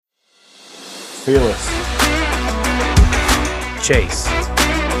Fearless. Chase.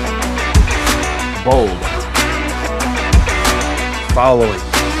 Bold. Following.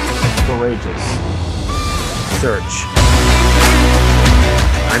 Courageous. Search.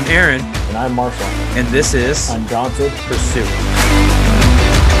 I'm Aaron. And I'm Marshall. And this is Undaunted Pursuit.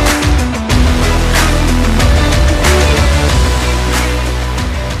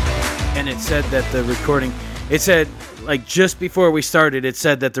 And it said that the recording, it said, like just before we started, it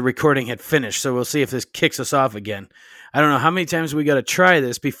said that the recording had finished. So we'll see if this kicks us off again. I don't know how many times we got to try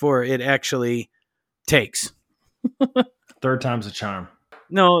this before it actually takes. Third time's a charm.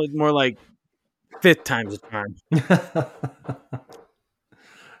 No, more like fifth time's a charm.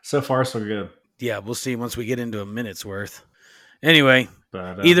 So far, so good. Yeah, we'll see once we get into a minute's worth. Anyway,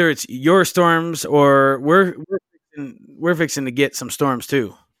 But either it's your storms or we're fixing to get some storms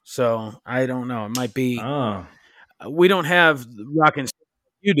too. So I don't know. It might be. We don't have rock and storm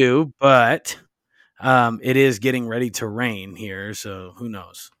like you do, but it is getting ready to rain here. So who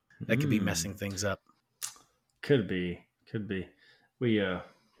knows? That could be messing things up. Could be.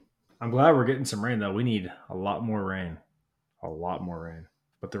 I'm glad we're getting some rain though. We need a lot more rain.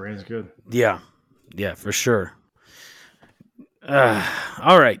 But the rain's good. Yeah, for sure.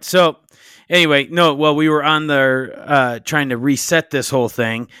 All right. So anyway, we were on there trying to reset this whole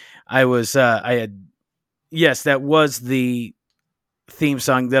thing. That was the theme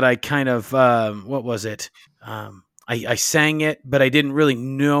song that I kind of, what was it? I sang it, but I didn't really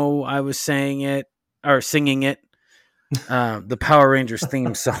know I was saying it or singing it. The Power Rangers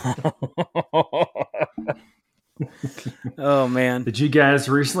theme song. Oh man! Did you guys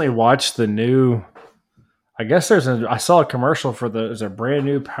recently watch the new? I guess I saw a commercial for there's a brand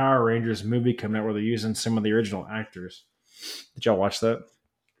new Power Rangers movie coming out where they're using some of the original actors. Did y'all watch that?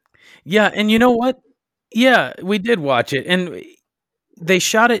 Yeah, and you know what? Yeah, we did watch it, and they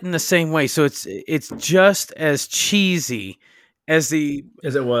shot it in the same way, so it's just as cheesy as it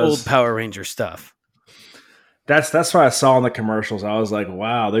was old Power Ranger stuff. That's what I saw in the commercials. I was like,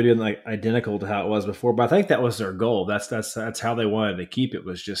 wow, they're doing like identical to how it was before. But I think that was their goal. That's how they wanted to keep it,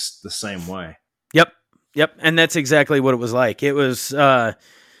 was just the same way. Yep, and that's exactly what it was like. It was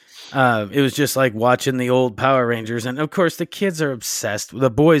just like watching the old Power Rangers, and of course the kids are obsessed. The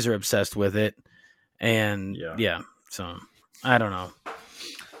boys are obsessed with it, and yeah. So I don't know.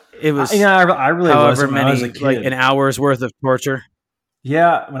 It was, I really however wasn't when I was a many kid. like an hour's worth of torture.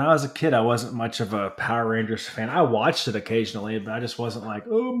 Yeah, when I was a kid, I wasn't much of a Power Rangers fan. I watched it occasionally, but I just wasn't like,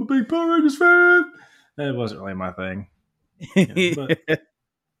 oh, I'm a big Power Rangers fan. It wasn't really my thing. But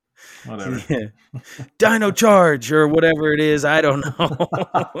whatever. Yeah. Dino Charge or whatever it is. I don't know.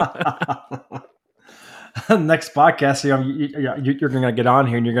 Next podcast, you're going to get on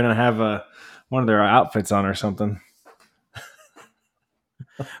here and you're going to have one of their outfits on or something.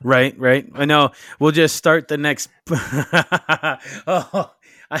 Right. I know. We'll just start the next. Oh,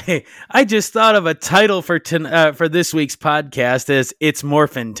 I just thought of a title for this week's podcast as "It's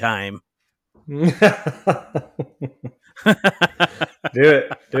Morphin Time." Do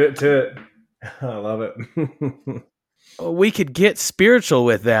it. I love it. We could get spiritual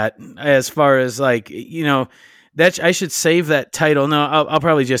with that, as far as like that. I should save that title. No, I'll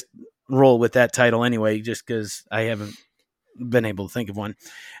probably just roll with that title anyway, just because I haven't been able to think of one.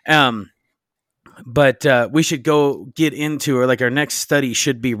 But we should go get into, or like our next study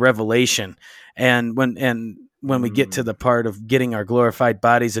should be Revelation, and when we get to the part of getting our glorified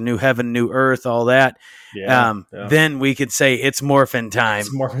bodies, a new heaven, new earth, all that, then we could say it's Morphin time.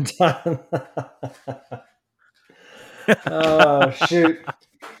 It's Morphin time. Oh shoot!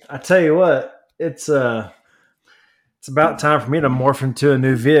 I tell you what, it's about time for me to morph into a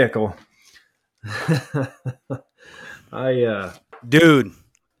new vehicle. I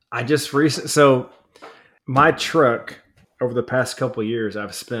just recently, so my truck, over the past couple of years,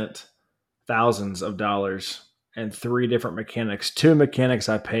 I've spent thousands of dollars and 3 different mechanics. 2 mechanics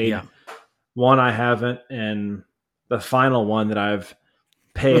I paid, Yeah. One I haven't, and the final one that I've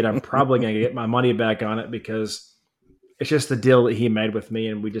paid, I'm probably going to get my money back on it because it's just the deal that he made with me,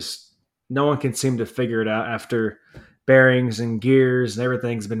 and no one can seem to figure it out after bearings and gears and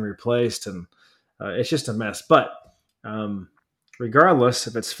everything's been replaced, and it's just a mess. But regardless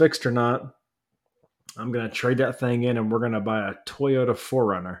if it's fixed or not, I'm going to trade that thing in, and we're going to buy a Toyota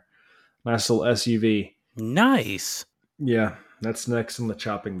 4Runner. Nice little SUV. Nice. Yeah, that's next on the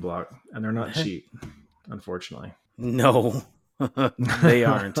chopping block. And they're not cheap, unfortunately. No, they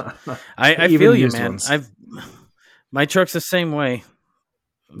aren't. I feel you, man. Ones. My truck's the same way.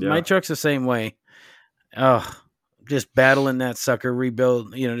 Yeah. My truck's the same way. Oh, just battling that sucker,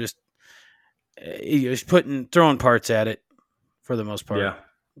 rebuild, just throwing parts at it for the most part. Yeah.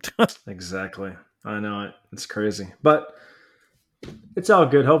 Exactly. I know it. It's crazy. But it's all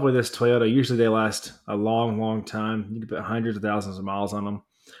good. Hopefully this Toyota, usually they last a long, long time. You can put hundreds of thousands of miles on them.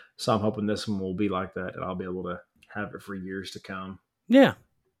 So I'm hoping this one will be like that and I'll be able to have it for years to come. Yeah.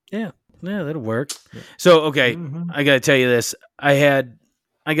 Yeah. Yeah, that'll work. So, okay, I got to tell you this. I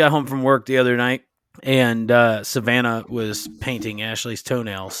got home from work the other night and Savannah was painting Ashley's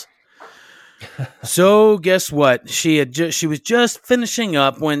toenails. So guess what? She was just finishing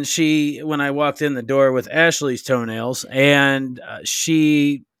up when I walked in the door with Ashley's toenails, and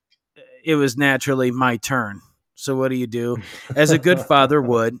it was naturally my turn. So what do? As a good father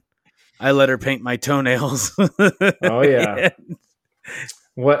would, I let her paint my toenails. Oh yeah.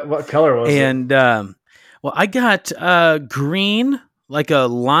 What color was it? And well, I got green, like a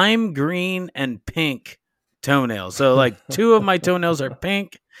lime green and pink toenails. So like 2 of my toenails are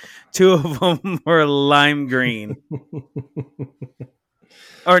pink. 2 of them were lime green.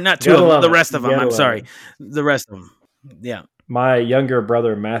 Or not 2 of them, the rest of them. I'm sorry. The rest of them. Yeah. My younger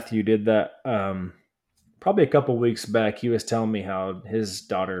brother, Matthew, did that probably a couple weeks back. He was telling me how his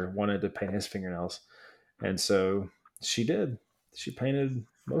daughter wanted to paint his fingernails. And so she did. She painted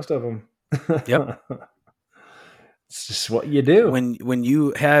most of them. Yep. It's just what you do. When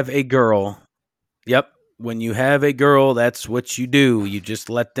you have a girl, yep. When you have a girl, that's what you do. You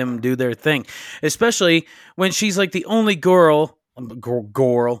just let them do their thing. Especially when she's like the only girl,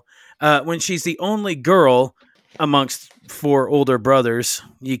 when she's the only girl amongst 4 older brothers,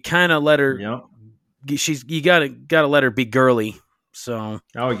 you kind of let her. Yep. You gotta let her be girly. So.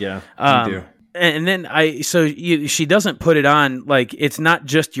 Oh yeah, you do. And then she doesn't put it on like it's not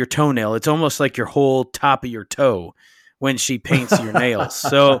just your toenail. It's almost like your whole top of your toe when she paints your nails.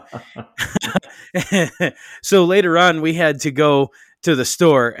 So, so later on we had to go to the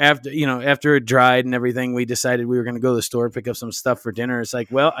store after it dried and everything. We decided we were going to go to the store, pick up some stuff for dinner. It's like,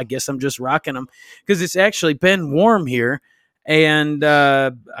 well, I guess I'm just rocking them because it's actually been warm here and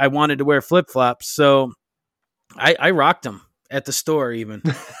I wanted to wear flip-flops. So I rocked them at the store even.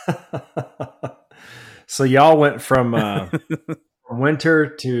 So y'all went from winter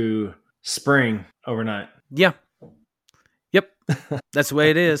to spring overnight. Yeah. Yep. That's the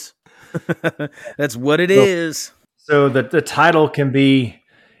way it is. That's what it is. So the title can be,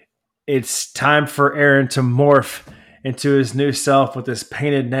 it's time for Aaron to morph into his new self with his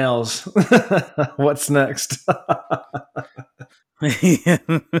painted nails. What's next? There's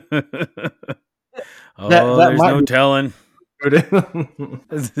no telling.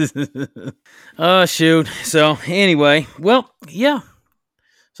 Oh, shoot. So anyway, well, yeah.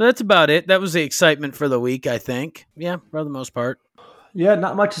 So that's about it. That was the excitement for the week, I think. Yeah, for the most part. Yeah,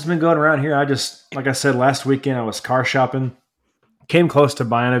 not much has been going around here. I just, like I said, last weekend I was car shopping. Came close to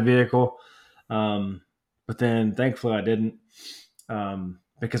buying a vehicle. But then thankfully I didn't.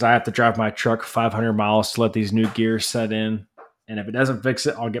 Because I have to drive my truck 500 miles to let these new gears set in. And if it doesn't fix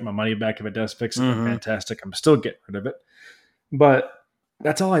it, I'll get my money back. If it does fix it, fantastic. I'm still getting rid of it. But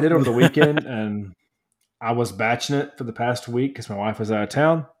that's all I did over the weekend. And I was batching it for the past week because my wife was out of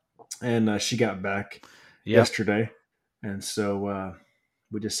town. And she got back yesterday. And so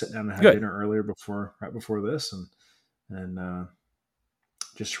we just sat down and had dinner earlier right before this. And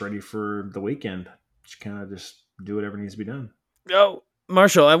just ready for the weekend. Just kind of just do whatever needs to be done. Oh,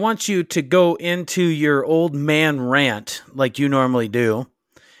 Marshall, I want you to go into your old man rant like you normally do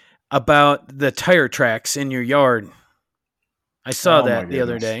about the tire tracks in your yard. I saw that the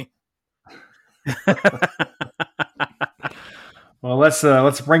other day. Well,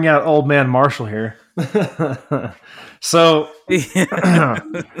 let's bring out old man Marshall here. So,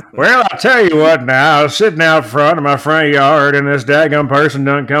 well, I'll tell you what now. I was sitting out front of my front yard, and this daggum person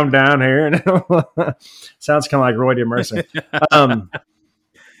doesn't come down here. Sounds kind of like Roy DeMercy.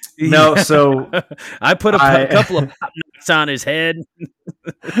 No, so I put a couple of pop nuts on his head.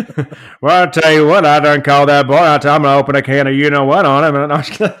 Well, I'll tell you what, I done called that boy. I'm going to open a can of you-know-what on him.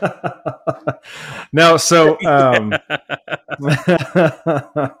 No, so...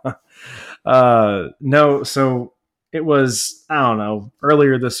 no, so it was, I don't know,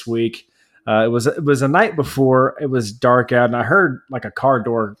 earlier this week. It was a night before. It was dark out, and I heard like a car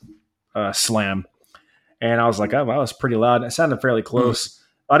door slam. And I was like, oh, that was pretty loud. It sounded fairly close.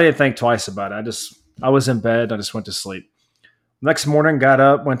 I didn't think twice about it. I was in bed. I just went to sleep. Next morning, got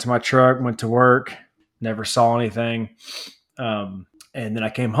up, went to my truck, went to work, never saw anything. And then I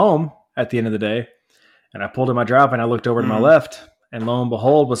came home at the end of the day, and I pulled in my driveway, and I looked over to my left, and lo and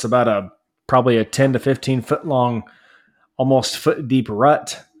behold, was about probably a 10 to 15 foot long, almost foot deep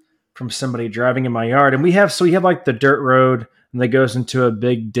rut from somebody driving in my yard. And we have like the dirt road, and that goes into a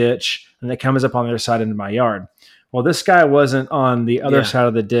big ditch, and that comes up on the other side into my yard. Well, this guy wasn't on the other side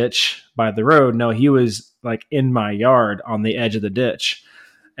of the ditch by the road. No, he was like in my yard on the edge of the ditch.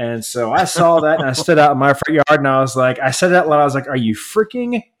 And so I saw that and I stood out in my front yard and I was like, I said that loud. I was like, are you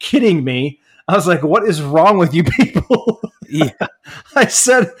freaking kidding me? I was like, what is wrong with you people? Yeah. I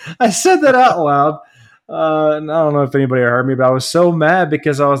said that out loud. And I don't know if anybody heard me, but I was so mad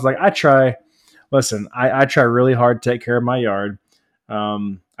because I was like, I try really hard to take care of my yard.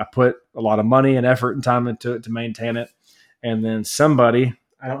 I put a lot of money and effort and time into it to maintain it. And then somebody,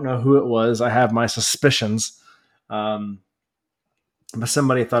 I don't know who it was, I have my suspicions, but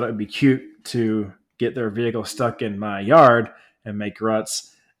somebody thought it would be cute to get their vehicle stuck in my yard and make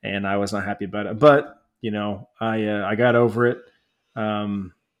ruts. And I was not happy about it. But, I got over it.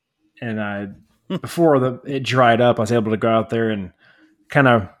 And before it dried up, I was able to go out there and kind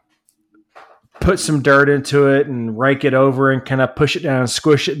of put some dirt into it and rake it over and kind of push it down and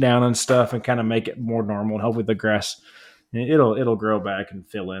squish it down and stuff and kind of make it more normal. And hopefully the grass, it'll grow back and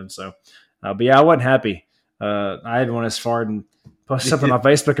fill in. So, but yeah, I wasn't happy. I had one as far and post something on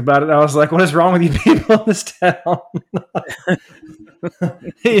Facebook about it. I was like, what is wrong with you people in this town?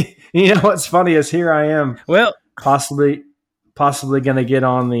 What's funny is here I am. Well, possibly going to get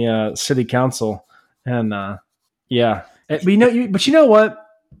on the city council and yeah. But you know what?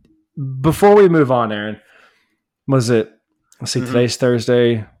 Before we move on, Aaron, let's see, today's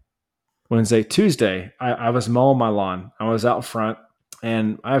Thursday, Wednesday, Tuesday. I was mowing my lawn. I was out front,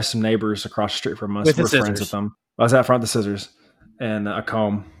 and I have some neighbors across the street from us. We're friends with them. I was out front with the scissors and a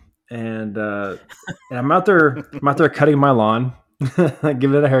comb, and I'm out there cutting my lawn,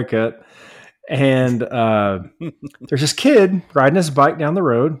 giving it a haircut, and there's this kid riding his bike down the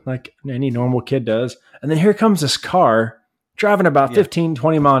road like any normal kid does, and then here comes this car driving about 15,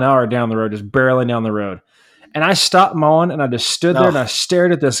 20 mile an hour down the road, just barreling down the road. And I stopped mowing and I just stood there and I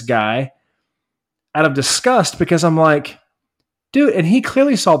stared at this guy out of disgust because I'm like, dude, and he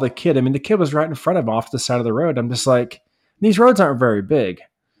clearly saw the kid. I mean, the kid was right in front of him off the side of the road. I'm just like, these roads aren't very big.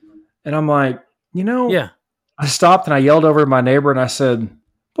 And I'm like, I stopped and I yelled over to my neighbor and I said,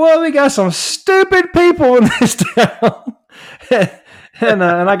 boy, we got some stupid people in this town. and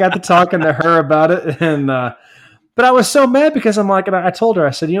I got to talking to her about it. And, but I was so mad because I'm like, and I told her,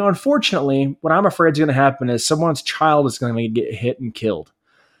 I said, unfortunately, what I'm afraid is going to happen is someone's child is going to get hit and killed.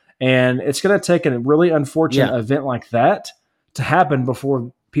 And it's going to take a really unfortunate event like that to happen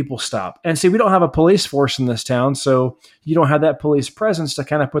before people stop. And see, we don't have a police force in this town, so you don't have that police presence to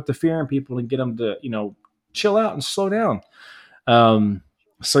kind of put the fear in people and get them to, chill out and slow down.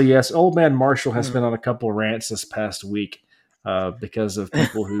 So yes, old man Marshall has been on a couple of rants this past week because of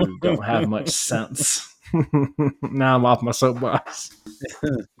people who don't have much sense. Now I'm off my soapbox.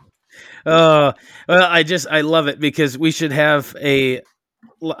 Well, I love it because we should have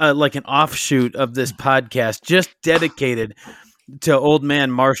like an offshoot of this podcast just dedicated to old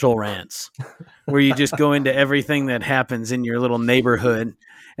man Marshall rants, where you just go into everything that happens in your little neighborhood,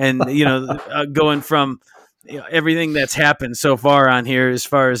 and going from everything that's happened so far on here, as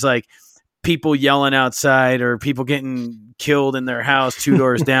far as like people yelling outside or people getting killed in their house 2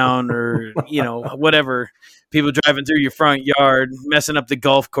 doors down, or whatever, people driving through your front yard, messing up the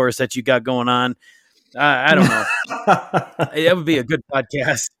golf course that you got going on. I don't know. That would be a good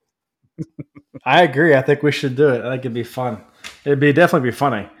podcast. I agree. I think we should do it. I think it'd be fun. It'd definitely be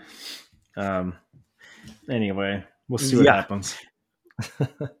funny. Anyway, we'll see what happens.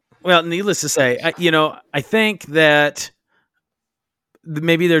 Well, needless to say, I think that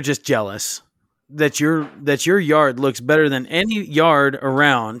maybe they're just jealous that your yard looks better than any yard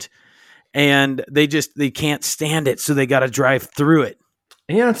around, and they can't stand it, so they got to drive through it.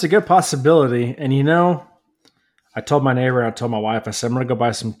 Yeah, it's a good possibility. And I told my neighbor, I told my wife, I said, I'm going to go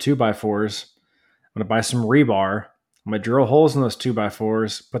buy some 2x4s. I'm going to buy some rebar. I'm going to drill holes in those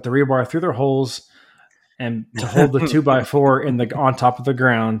 2x4s, put the rebar through their holes, and to hold the 2x4 on top of the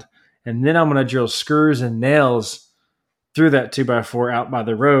ground. And then I'm going to drill screws and nails through that 2x4 out by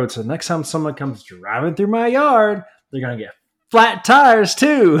the road. So next time someone comes driving through my yard, they're going to get flat tires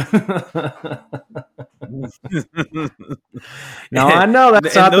too. No, I know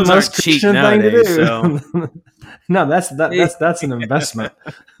that's not the most Christian thing to do. So. No, that's an investment.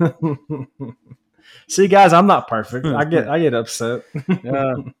 See, guys, I'm not perfect. I get upset.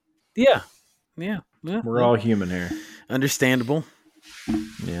 Yeah. We're all human here. Understandable.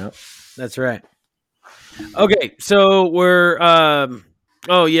 Yeah, that's right. Okay, so we're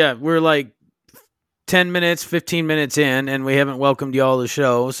like 10 minutes, 15 minutes in, and we haven't welcomed y'all to the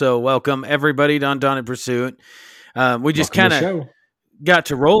show. So welcome everybody to Undaunted Pursuit. We just kind of got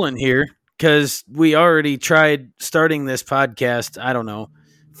to rolling here because we already tried starting this podcast, I don't know,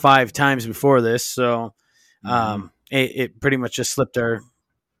 5 times before this. So It pretty much just slipped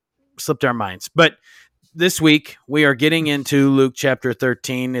our minds. But this week we are getting into Luke chapter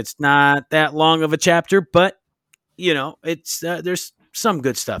 13. It's not that long of a chapter, but it's there's some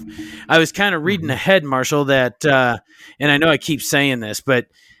good stuff. I was kind of reading ahead, Marshall, that and I know I keep saying this, but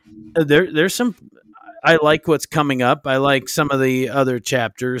there's some. I like what's coming up. I like some of the other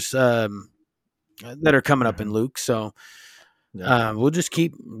chapters that are coming up in Luke. So we'll just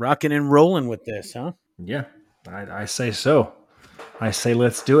keep rocking and rolling with this, huh? Yeah, I say so. I say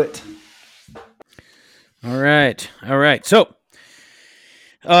let's do it. All right. So,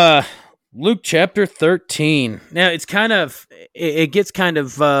 Luke chapter 13. Now it gets kind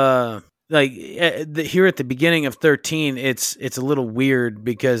of like here at the beginning of 13. It's a little weird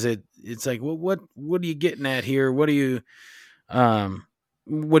because it's like, well, what are you getting at here? What is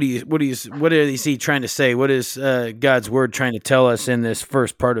he trying to say? What is God's word trying to tell us in this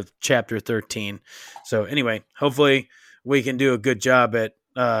first part of chapter 13? So anyway, hopefully we can do a good job at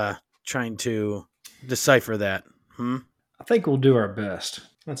trying to decipher that. I think we'll do our best.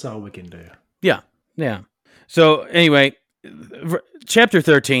 That's all we can do. Yeah. So anyway, chapter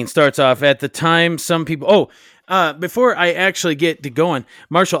 13 starts off at the time some people. Before I actually get to going,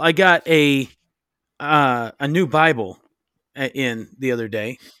 Marshall, I got a new Bible in the other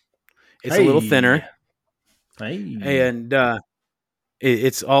day. It's a little thinner, and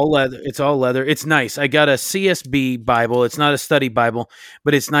it's all leather. It's nice. I got a CSB Bible. It's not a study Bible,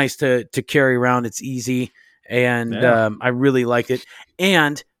 but it's nice to carry around. It's easy, and I really like it.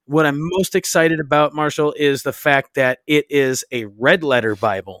 And what I'm most excited about, Marshall, is the fact that it is a red letter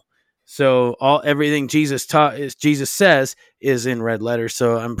Bible. So everything Jesus says is in red letters.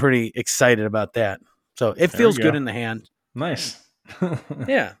 So I'm pretty excited about that. So it feels good in the hand. Nice.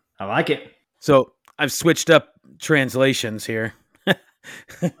 Yeah. I like it. So I've switched up translations here.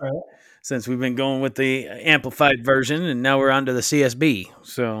 Right. Since we've been going with the amplified version, and now we're on to the CSB.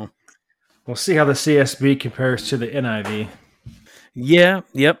 So we'll see how the CSB compares to the NIV. Yeah.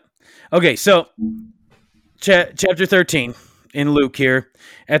 Yep. Okay. So chapter 13 in Luke here.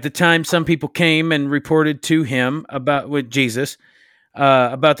 At the time, some people came and reported to him about Jesus,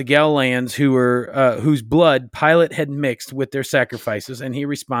 about the Galileans whose blood Pilate had mixed with their sacrifices, and he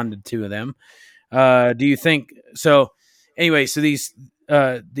responded to them. Do you think so? Anyway, so these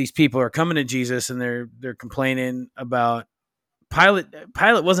people are coming to Jesus and they're complaining about Pilate.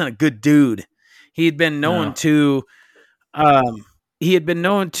 Pilate wasn't a good dude. He had been known to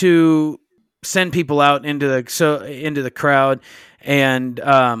send people out into the crowd and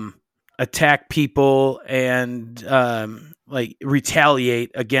attack people and like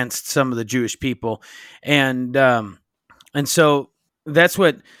retaliate against some of the Jewish people, and so that's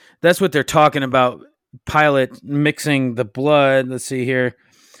what they're talking about. Pilate mixing the blood. Let's see here,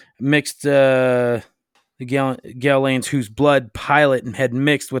 mixed the Galileans whose blood Pilate had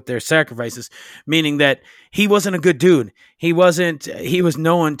mixed with their sacrifices, meaning that he wasn't a good dude. He was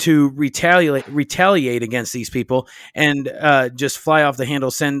known to retaliate against these people and just fly off the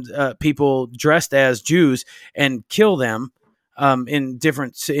handle, send people dressed as Jews and kill them in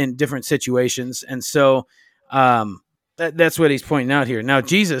different situations. And so that's what he's pointing out here. Now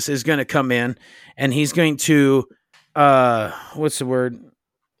Jesus is going to come in and he's going to what's the word?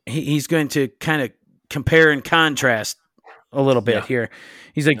 He's going to kind of compare and contrast a little bit here.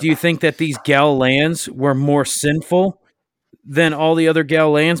 He's like, do you think that these Galileans were more sinful than all the other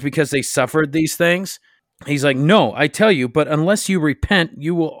Galileans because they suffered these things? He's like, no, I tell you, but unless you repent,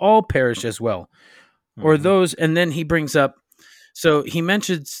 you will all perish as well. Or those, and then he brings up, so he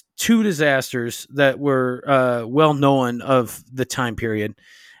mentions two disasters that were well known of the time period.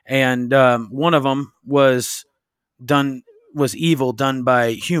 And one of them was evil done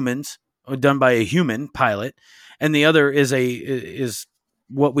by humans, or done by a human Pilate, and the other is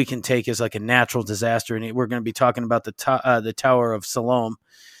what we can take as like a natural disaster. And we're going to be talking about the Tower of Siloam,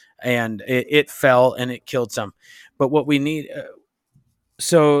 and it fell and it killed some. But what we need,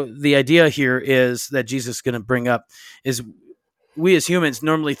 so the idea here is that Jesus is going to bring up is we as humans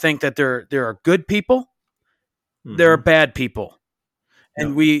normally think that there are good people, there are bad people.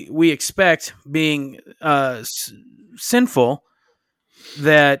 And we expect, being sinful,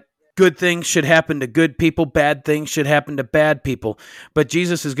 that good things should happen to good people, bad things should happen to bad people. But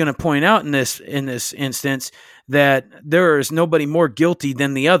Jesus is going to point out in this instance that there is nobody more guilty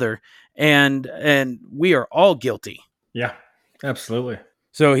than the other, and we are all guilty. Yeah, absolutely.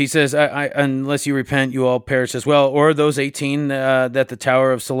 So he says, unless you repent, you all perish as well. Or those 18 that the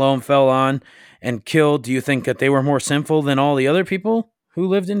Tower of Siloam fell on and killed, do you think that they were more sinful than all the other people who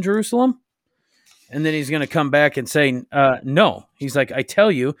lived in Jerusalem? And then he's going to come back and say, no. He's like, I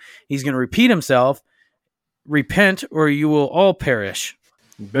tell you, he's going to repeat himself. repent or you will all perish.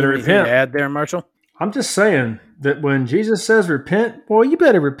 You better Anything repent. to add there, Marshall? I'm just saying that when Jesus says repent, boy, you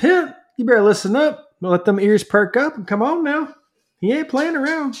better repent. You better listen up. Let them ears perk up and come on now. He ain't playing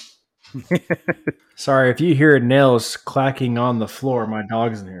around. Sorry, if you hear nails clacking on the floor, my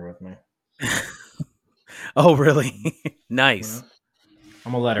dog's in here with me. Oh, really? Nice.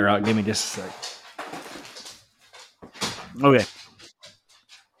 I'm going to let her out. Give me just a sec. Okay.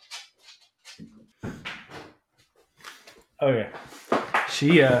 Okay.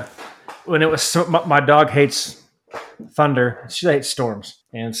 She, when it was, my dog hates thunder. She hates storms.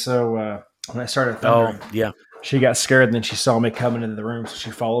 And so when I started thundering, she got scared and then she saw me coming into the room. So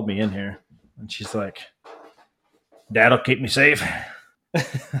she followed me in here and she's like, Dad'll keep me safe.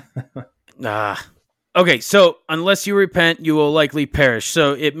 Okay. So unless you repent, you will likely perish.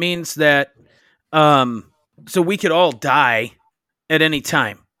 So it means that, so we could all die at any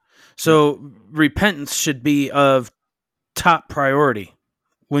time. So repentance should be of top priority.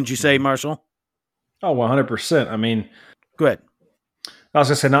 Wouldn't you say, Marshall? Oh, 100%. I mean, go ahead. I was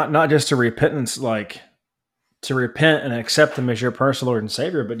going to say, not just to repentance, like to repent and accept him as your personal Lord and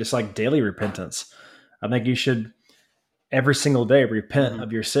Savior, but just like daily repentance. I think you should every single day repent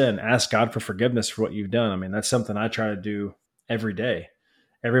of your sin, ask God for forgiveness for what you've done. I mean, that's something I try to do every day.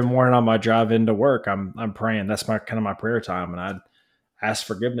 Every morning on my drive into work, I'm praying. That's my kind of my prayer time. And I ask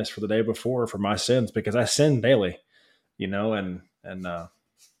forgiveness for the day before for my sins because I sin daily, and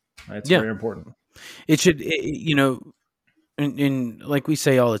it's very important. It should, and like we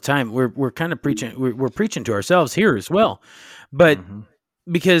say all the time, we're kind of preaching, we're preaching to ourselves here as well, but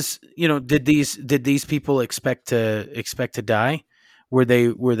because did these people expect to die? Were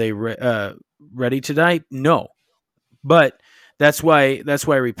they ready to die? No, but that's why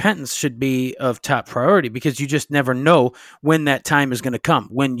repentance should be of top priority because you just never know when that time is going to come,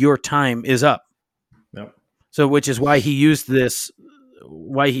 when your time is up. Yep. So, which is why he used this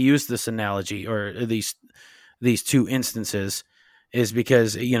analogy or these two instances is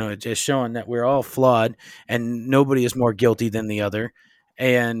because, it's just showing that we're all flawed and nobody is more guilty than the other.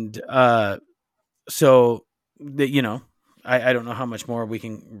 And so, I don't know how much more we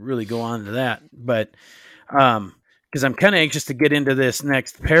can really go on to that, but because I'm kind of anxious to get into this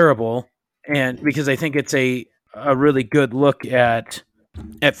next parable, and because I think it's a really good look at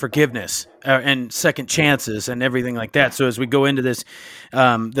forgiveness and second chances and everything like that. So as we go into this,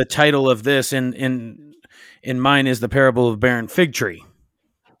 the title of this in mine is the parable of barren fig tree.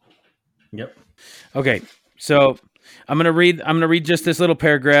 Yep. Okay. So I'm going to read just this little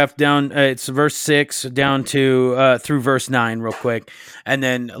paragraph down. It's verse 6 down to through verse 9 real quick. And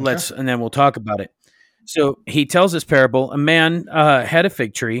then and then we'll talk about it. So he tells this parable. A man had a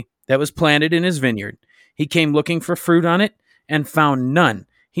fig tree that was planted in his vineyard. He came looking for fruit on it and found none.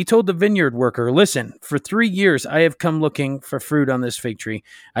 He told the vineyard worker, "Listen, for 3 years I have come looking for fruit on this fig tree.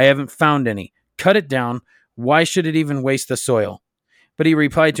 I haven't found any. Cut it down. Why should it even waste the soil?" But he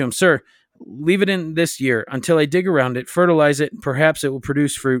replied to him, "Sir, leave it in this year until I dig around it, fertilize it, and perhaps it will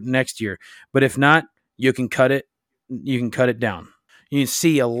produce fruit next year. But if not, you can cut it down." You can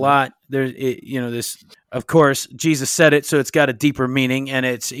see a lot there. This, of course, Jesus said it, so it's got a deeper meaning,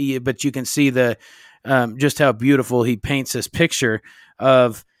 but you can see the just how beautiful he paints this picture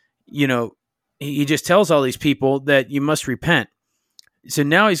of, he just tells all these people that you must repent. So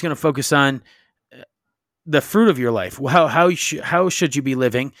now he's going to focus on the fruit of your life. How should you be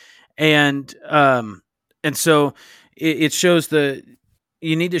living? And so it shows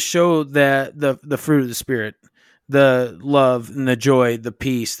you need to show that the fruit of the Spirit, the love and the joy, the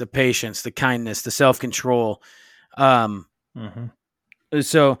peace, the patience, the kindness, the self-control. So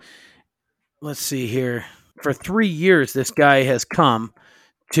let's see here. For 3 years, this guy has come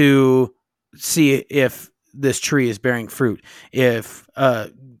to see if this tree is bearing fruit. If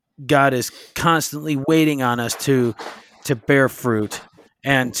God is constantly waiting on us to bear fruit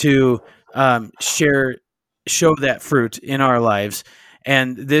and to show that fruit in our lives.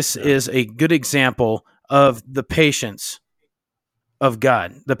 And this is a good example of the patience of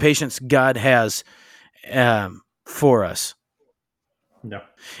God, the patience God has for us. Yeah.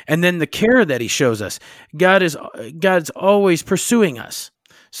 And then the care that he shows us. God's always pursuing us.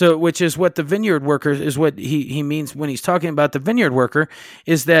 So, which is what the vineyard worker is, what he means when he's talking about the vineyard worker,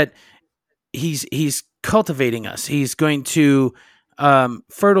 is that he's cultivating us. He's going to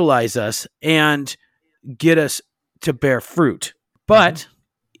fertilize us and get us to bear fruit. But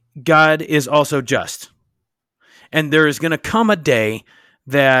God is also just. And there is going to come a day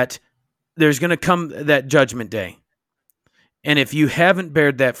that there's going to come that judgment day. And if you haven't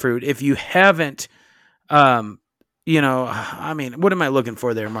bared that fruit, if you haven't, what am I looking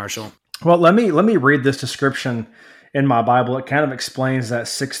for there, Marshall? Well, let me read this description in my Bible. It kind of explains that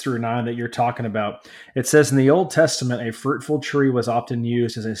 6 through 9 that you're talking about. It says in the Old Testament, a fruitful tree was often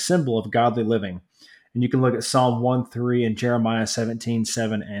used as a symbol of godly living. And you can look at Psalm 1:3 and Jeremiah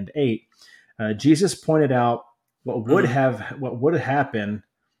 17:7 and 8. Jesus pointed out what would happen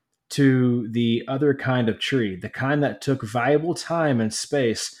to the other kind of tree, the kind that took valuable time and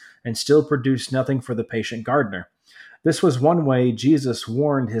space and still produced nothing for the patient gardener. This was one way Jesus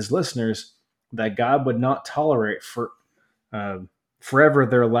warned his listeners that God would not tolerate uh, forever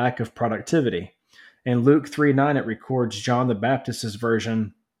their lack of productivity. In Luke 3:9, it records John the Baptist's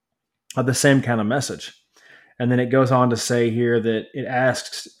version of the same kind of message. And then it goes on to say here that it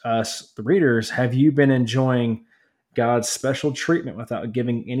asks us, the readers, have you been enjoying God's special treatment without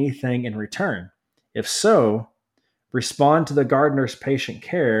giving anything in return? If so, respond to the gardener's patient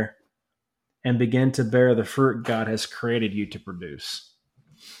care and begin to bear the fruit God has created you to produce,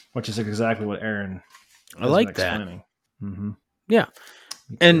 which is exactly what Aaron has been explaining. Mm-hmm. Yeah.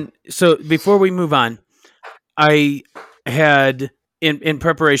 And so before we move on, I had, in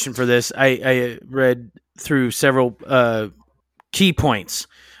preparation for this, I read through several key points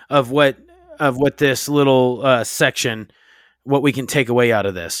of what this little section, what we can take away out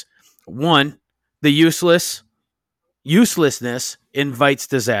of this. One, the uselessness invites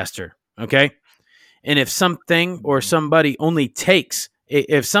disaster. Okay. And if something or somebody only takes,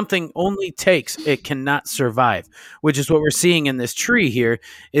 it cannot survive, which is what we're seeing in this tree here.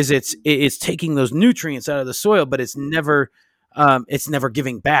 Is it's taking those nutrients out of the soil, but it's never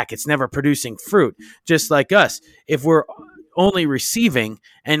giving back. It's never producing fruit. Just like us, if we're only receiving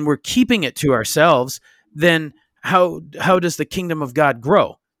and we're keeping it to ourselves, then how does the kingdom of God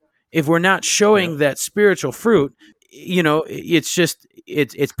grow? If we're not showing that spiritual fruit,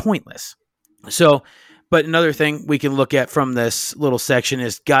 it's pointless. So, but another thing we can look at from this little section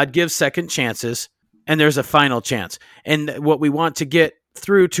is God gives second chances and there's a final chance. And what we want to get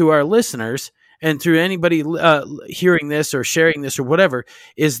through to our listeners and through anybody hearing this or sharing this or whatever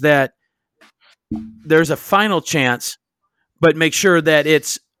is that there's a final chance, but make sure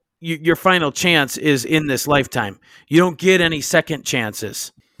that your final chance is in this lifetime. You don't get any second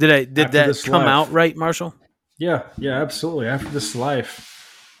chances. Did that come out right, Marshall? Yeah, absolutely. After this life,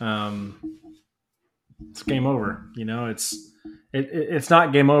 it's game over. It's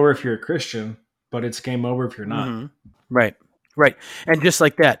not game over if you're a Christian, but it's game over if you're not. Mm-hmm. Right. And just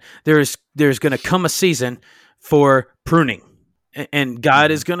like that, there's going to come a season for pruning, and God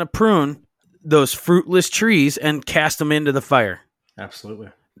is going to prune those fruitless trees and cast them into the fire. Absolutely.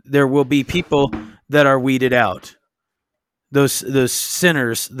 There will be people that are weeded out. Those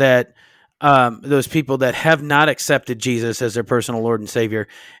sinners that. Those people that have not accepted Jesus as their personal Lord and Savior,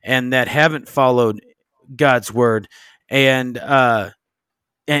 and that haven't followed God's word, and you're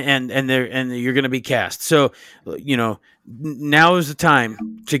going to be cast. So, now is the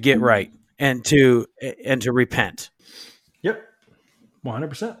time to get right and to repent. Yep,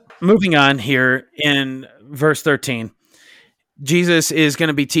 100%. Moving on here in verse 13. Jesus is going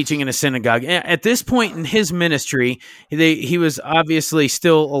to be teaching in a synagogue. At this point in his ministry, he was obviously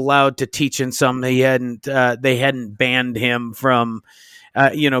still allowed to teach in some. They hadn't banned him from,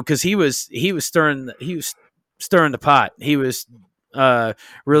 because he was stirring the pot. He was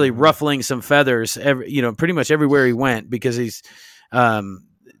really ruffling some feathers. Pretty much everywhere he went, because he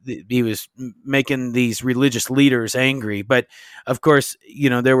was making these religious leaders angry. But of course,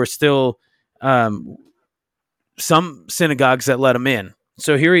 there were still some synagogues that let him in.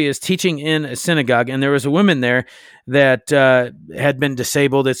 So here he is teaching in a synagogue, and there was a woman there that had been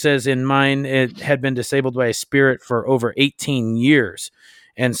disabled. It says in mine, it had been disabled by a spirit for over 18 years.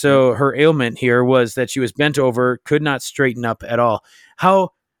 And so her ailment here was that she was bent over, could not straighten up at all.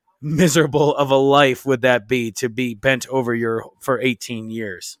 How miserable of a life would that be, to be bent over for 18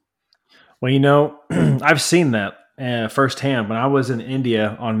 years? Well, I've seen that firsthand when I was in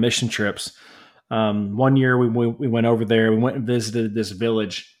India on mission trips. One year we went over there. We went and visited this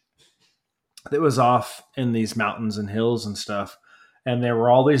village that was off in these mountains and hills and stuff. And there were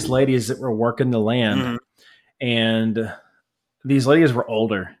all these ladies that were working the land. Mm-hmm. And these ladies were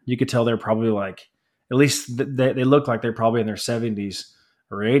older. You could tell they're probably like, at least they look like they're probably in their 70s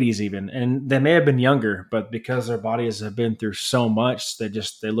or 80s even. And they may have been younger, but because their bodies have been through so much, they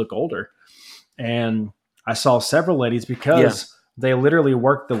look older. And I saw several ladies because they literally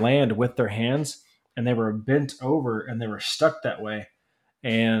worked the land with their hands, and they were bent over and they were stuck that way.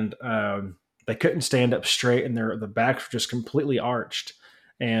 And they couldn't stand up straight, and the backs were just completely arched.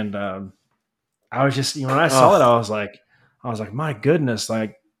 And I was just, when I saw it, I was like, my goodness,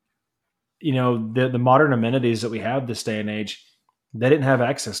 like, the modern amenities that we have this day and age, they didn't have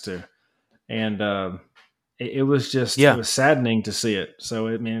access to. and it was just it Yeah. was saddening to see it. So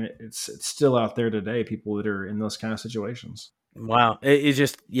I mean, it's still out there today. People that are in those kind of situations. Wow. It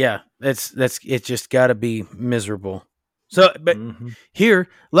just, yeah, that's it. Just got to be miserable. So, but Mm-hmm. here,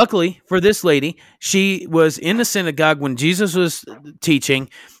 luckily for this lady, she was in the synagogue when Jesus was teaching,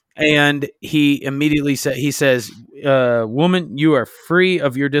 and he immediately said, he says, "Woman, you are free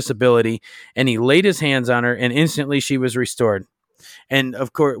of your disability." And he laid his hands on her, and instantly she was restored. And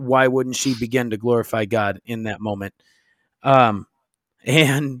of course, why wouldn't she begin to glorify God in that moment? Um,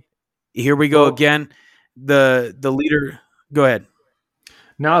 and here we go Well, again. The leader. Go ahead.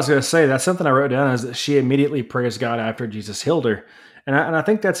 now I was going to say that's something I wrote down is that she immediately praised God after Jesus healed her, and I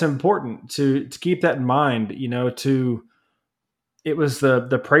think that's important to keep that in mind. You know, to it was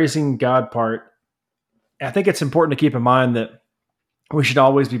the praising God part. I think it's important to keep in mind that we should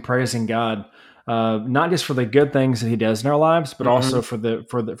always be praising God, not just for the good things that He does in our lives, but Mm-hmm. also for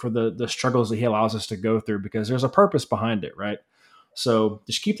the struggles that He allows us to go through, because there's a purpose behind it, right? So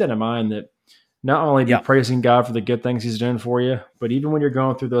just keep that in mind, that not only be Yeah. praising God for the good things He's doing for you, but even when you're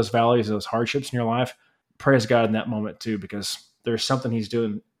going through those valleys, those hardships in your life, praise God in that moment too, because there's something He's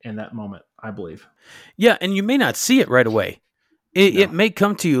doing in that moment, I believe. Yeah, and you may not see it right away. It No. may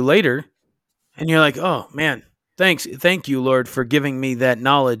come to you later, and you're like, "Oh man, thank you, Lord, for giving me that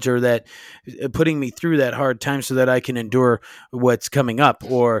knowledge, or that putting me through that hard time, so that I can endure what's coming up."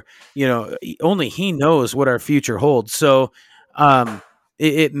 Or only He knows what our future holds. So,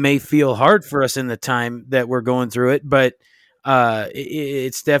 it may feel hard for us in the time that we're going through it, but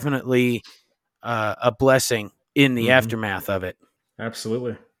it's definitely a blessing in the Mm-hmm. aftermath of it.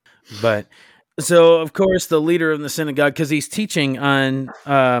 Absolutely. But so, of course, the leader of the synagogue, because he's teaching on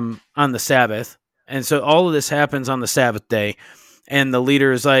the Sabbath, and so all of this happens on the Sabbath day. And the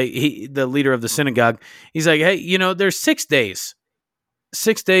leader is like, the leader of the synagogue, he's like, "Hey, there's 6 days,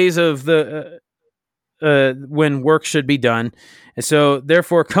 6 days of the when work should be done, and so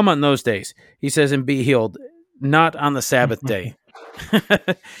therefore come on those days." He says, "And be healed, not on the Sabbath day."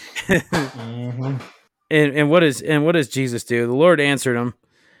 Mm-hmm. And what does Jesus do? The Lord answered him,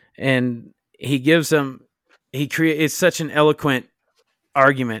 and he gives them, he create it's such an eloquent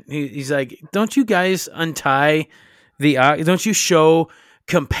argument. He's like, "Don't you guys untie the don't you show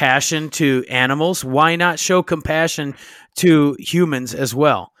compassion to animals? Why not show compassion to humans as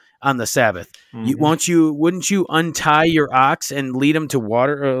well on the Sabbath? Mm-hmm. Wouldn't you untie your ox and lead him to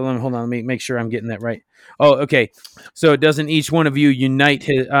water?" Hold on, let me make sure I'm getting that right. Oh, okay. "So doesn't each one of you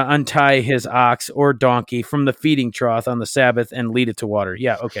untie his ox or donkey from the feeding trough on the Sabbath and lead it to water?"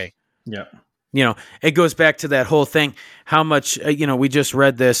 Yeah, okay. Yeah. It goes back to that whole thing. How much, we just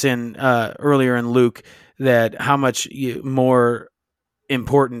read this in earlier in Luke, that how much more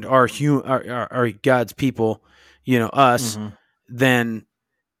important are God's people, us, Mm-hmm. than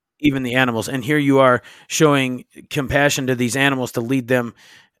even the animals. And here you are showing compassion to these animals to lead them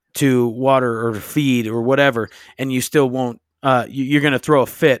to water or feed or whatever, and you still won't. You're going to throw a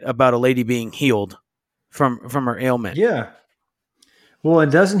fit about a lady being healed from her ailment. Yeah. Well,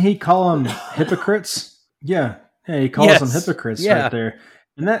 and doesn't He call them hypocrites? Yeah. Yeah, He calls them Yes. hypocrites right Yeah. there.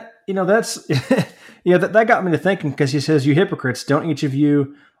 And that's yeah, that got me to thinking, because He says, "You hypocrites, don't each of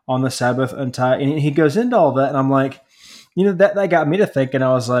you on the Sabbath untie," and He goes into all that, and I'm like, that got me to thinking.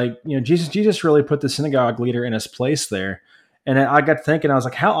 I was like, Jesus really put the synagogue leader in his place there. And I got thinking, I was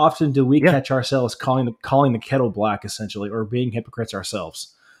like, how often do we Yeah. catch ourselves calling the kettle black, essentially, or being hypocrites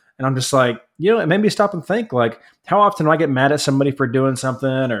ourselves? And I'm just like, it made me stop and think, like, how often do I get mad at somebody for doing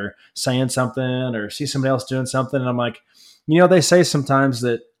something or saying something, or see somebody else doing something? And I'm like, they say sometimes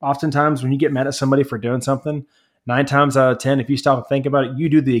that oftentimes when you get mad at somebody for doing something, 9 times out of 10, if you stop and think about it, you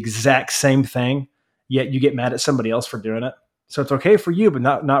do the exact same thing, yet you get mad at somebody else for doing it. So it's okay for you, but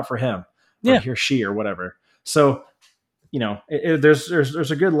not for him or Yeah. he or she or whatever. So,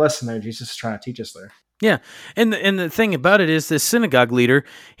 there's a good lesson there Jesus is trying to teach us there. Yeah, and the thing about it is, this synagogue leader,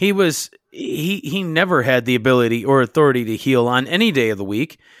 he never had the ability or authority to heal on any day of the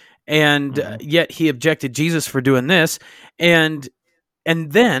week, and Mm-hmm. yet he objected Jesus for doing this, and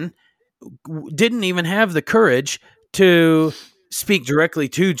then didn't even have the courage to speak directly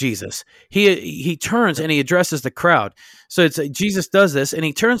to Jesus. He turns Yep. and he addresses the crowd. So it's like Jesus does this, and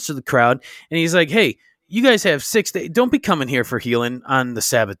he turns to the crowd and he's like, "Hey, you guys have 6 days. Don't be coming here for healing on the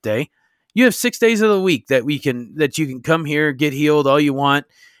Sabbath day. You have 6 days of the week that you can come here, get healed all you want."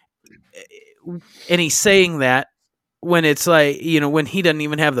 And he's saying that when it's like, when he doesn't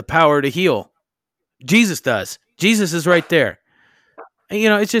even have the power to heal. Jesus does. Jesus is right there.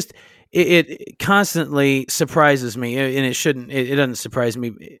 It's just, it constantly surprises me, and it shouldn't. It doesn't surprise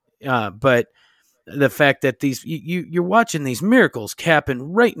me, but the fact that you're watching these miracles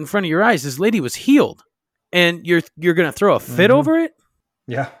happen right in front of your eyes. This lady was healed, and you're going to throw a fit over it?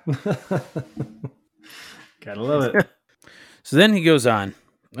 Yeah. Gotta love it. So then he goes on,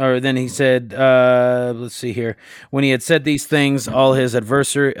 or then he said, let's see here. When he had said these things, all his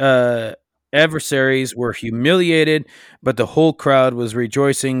adversaries were humiliated, but the whole crowd was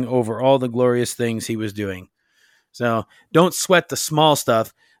rejoicing over all the glorious things he was doing. So don't sweat the small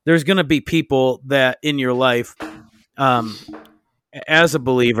stuff. There's going to be people that in your life, as a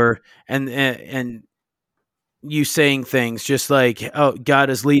believer, and you saying things just like, "Oh, God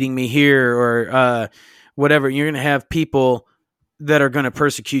is leading me here," or whatever. You're going to have people that are going to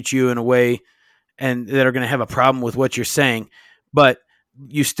persecute you in a way, and that are going to have a problem with what you're saying, but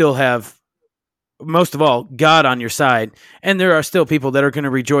you still have, most of all, God on your side, and there are still people that are going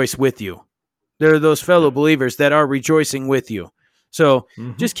to rejoice with you. There are those fellow believers that are rejoicing with you. So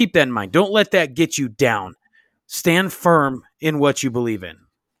just keep that in mind. Don't let that get you down. Stand firm in what you believe in.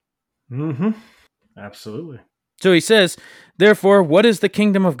 Mm-hmm. Absolutely. So he says, therefore, what is the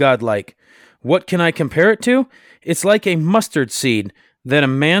kingdom of God like? What can I compare it to? It's like a mustard seed that a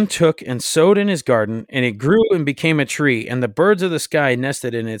man took and sowed in his garden, and it grew and became a tree, and the birds of the sky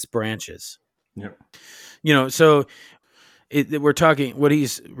nested in its branches. Yep. So we're talking, what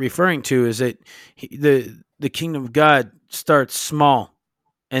he's referring to is that the kingdom of God starts small,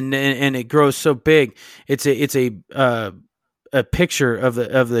 and it grows so big. It's a picture of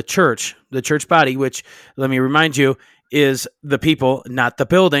the church body, which, let me remind you, is the people, not the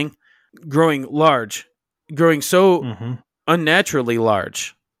building, growing large, growing so unnaturally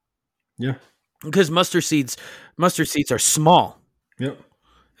large. Yeah. Because mustard seeds are small. Yep.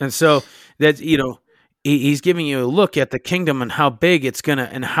 And so that, he's giving you a look at the kingdom and how big it's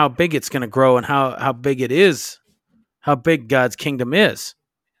gonna grow, and how big it is, how big God's kingdom is.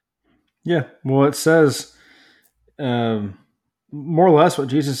 Yeah. Well, it says more or less what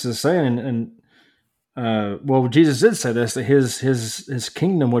Jesus is saying, and well, Jesus did say this, that his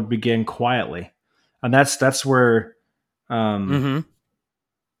kingdom would begin quietly, and that's where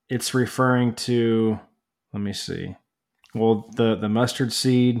it's referring to. Let me see. Well, the mustard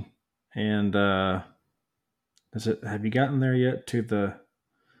seed, and have you gotten there yet to the?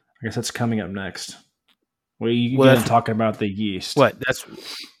 I guess that's coming up next. Well, that's talking about the yeast.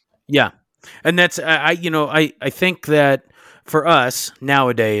 Yeah, and that's I think that for us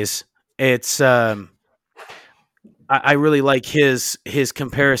nowadays, it's I really like his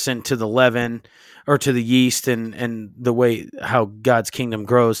comparison to the leaven, or to the yeast, and the way how God's kingdom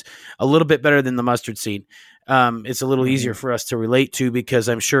grows a little bit better than the mustard seed. It's a little easier for us to relate to, because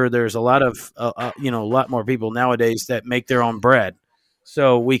I'm sure there's a lot of a lot more people nowadays that make their own bread,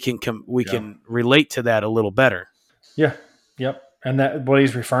 so we can can relate to that a little better. Yeah. Yep. And that what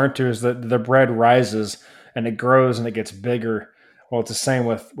he's referring to is that the bread rises and it grows and it gets bigger. Well, it's the same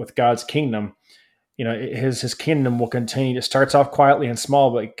with God's kingdom. His kingdom will continue. It starts off quietly and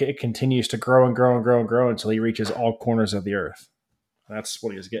small, but it continues to grow and grow and grow and grow until he reaches all corners of the earth. That's what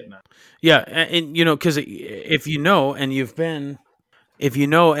he was getting at. Yeah, and because if you know and you've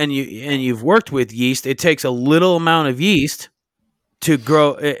worked with yeast, it takes a little amount of yeast to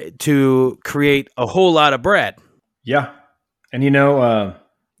grow, to create a whole lot of bread. Yeah, and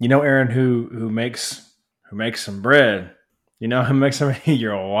Aaron, who makes some bread. Who makes some?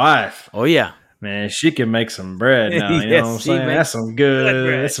 Your wife. Oh yeah. Man, she can make some bread now. You know what I'm saying? That's some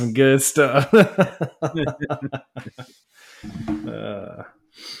good. That's some good stuff.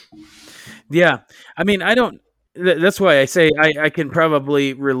 Yeah, I mean, I don't. That's why I say I can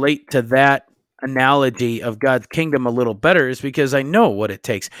probably relate to that analogy of God's kingdom a little better, is because I know what it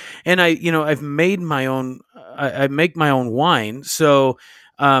takes, and I've made my own. I make my own wine, so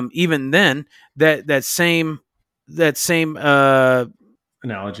even then, that same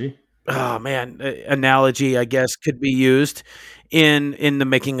analogy. Oh man, analogy, I guess, could be used in the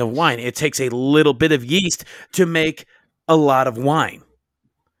making of wine. It takes a little bit of yeast to make a lot of wine.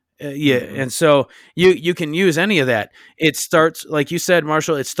 And so you can use any of that. It starts, like you said,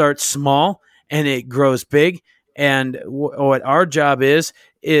 Marshall. It starts small and it grows big. And what our job is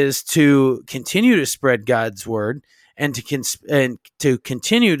to continue to spread God's word, and to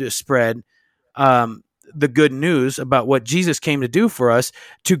continue to spread the good news about what Jesus came to do for us,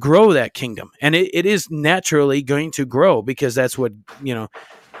 to grow that kingdom. And it is naturally going to grow, because that's what,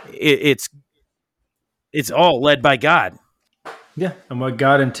 it's all led by God. Yeah. And what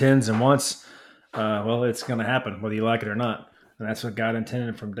God intends and wants, it's going to happen whether you like it or not. And that's what God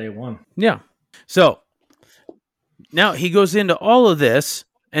intended from day one. Yeah. So now he goes into all of this,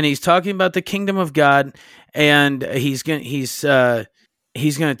 and he's talking about the kingdom of God, and he's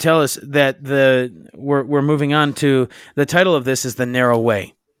he's going to tell us that we're moving on to the title of this is The Narrow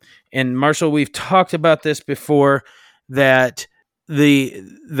Way. And Marshall, we've talked about this before, that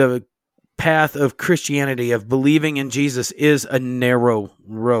the path of Christianity, of believing in Jesus, is a narrow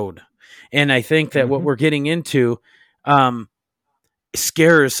road. And I think that what we're getting into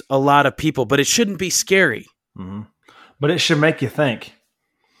scares a lot of people, but it shouldn't be scary. Mm-hmm. But it should make you think.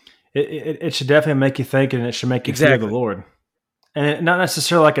 It should definitely make you think, and it should make you fear the Lord. And not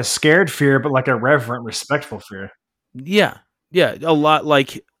necessarily like a scared fear, but like a reverent, respectful fear. Yeah. Yeah. A lot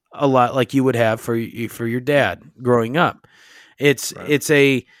like you would have for your dad growing up. It's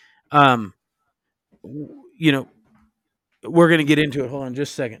a, you know, we're going to get into it. Hold on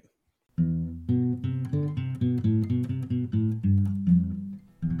just a second.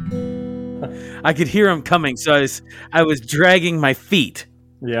 I could hear him coming, so I was dragging my feet.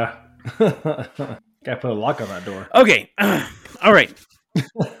 Yeah. Gotta put a lock on that door. Okay. All right.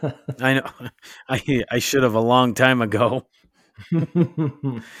 I know. I should have a long time ago.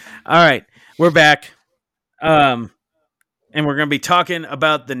 All right. We're back. And we're going to be talking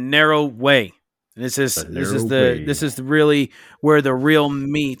about the narrow way. This is really where the real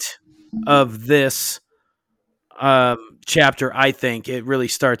meat of this chapter, I think, it really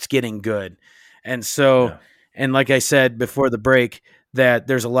starts getting good. And so, and like I said before the break, that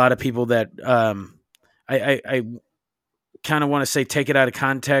there's a lot of people that I kind of want to say take it out of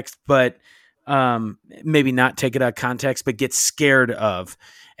context, but maybe not take it out of context, but get scared of.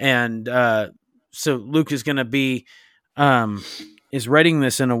 And so Luke is going to be is writing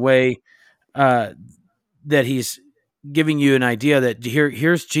this in a way that he's giving you an idea that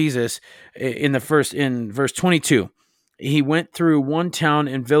here's Jesus in verse 22. He went through one town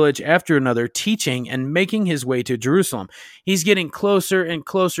and village after another, teaching and making his way to Jerusalem. He's getting closer and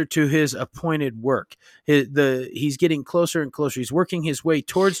closer to his appointed work. He's getting closer and closer. He's working his way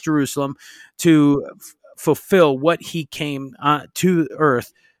towards Jerusalem to fulfill what he came to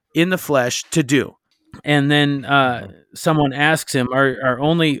earth in the flesh to do. And then someone asks him, are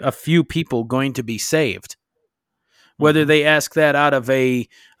only a few people going to be saved? Whether they ask that out of a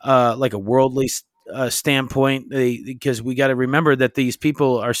like a worldly standpoint, because we got to remember that these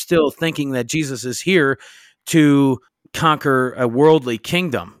people are still thinking that Jesus is here to conquer a worldly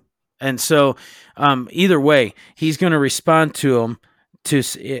kingdom. And so either way, he's going to respond to them to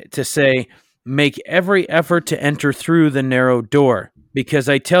say, make every effort to enter through the narrow door, because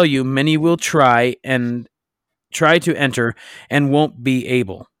I tell you, many will try to enter and won't be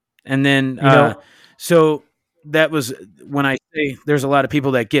able. And then, so that was when I say there's a lot of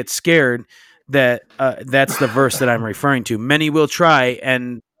people that get scared, that that's the verse that I'm referring to. Many will try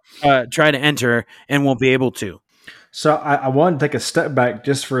to enter and won't be able to. So I want to take a step back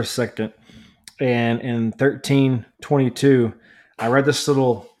just for a second. And in 13:22, I read this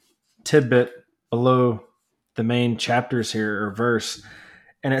little tidbit below the main chapters here, or verse,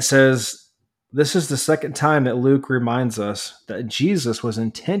 and it says, this is the second time that Luke reminds us that Jesus was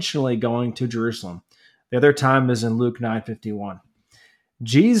intentionally going to Jerusalem. The other time is in Luke 9:51.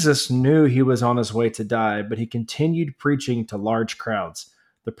 Jesus knew he was on his way to die, but he continued preaching to large crowds.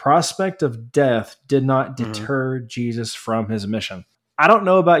 The prospect of death did not deter Jesus from his mission. I don't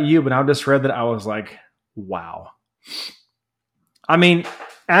know about you, but I just read that I was like, wow. I mean,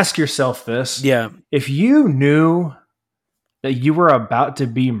 ask yourself this. Yeah. If you knew that you were about to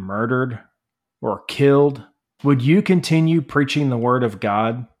be murdered or killed, would you continue preaching the word of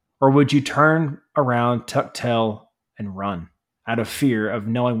God, or would you turn around, tuck tail, and run out of fear of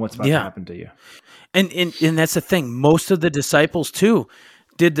knowing what's about to happen to you? And that's the thing. Most of the disciples too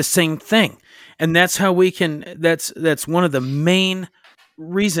did the same thing. And that's how we can, that's one of the main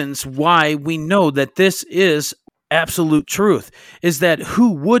reasons why we know that this is absolute truth, is that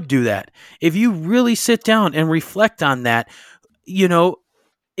who would do that? If you really sit down and reflect on that,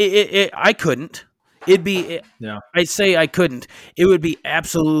 I couldn't. I'd say I couldn't. It would be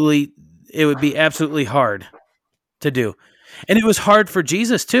absolutely hard to do. And it was hard for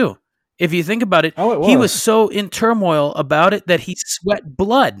Jesus too. If you think about it, he was so in turmoil about it that he sweat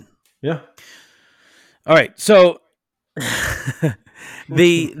blood. Yeah. All right. So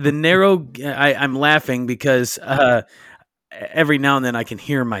the narrow, I'm laughing because every now and then I can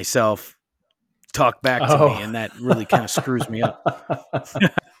hear myself talk back to me, and that really kind of screws me up.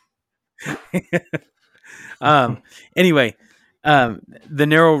 Anyway,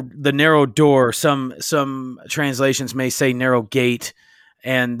 the narrow door, some translations may say narrow gate.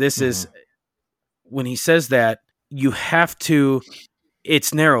 And this is when he says that, you have to,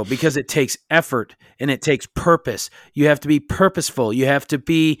 it's narrow because it takes effort and it takes purpose. You have to be purposeful. You have to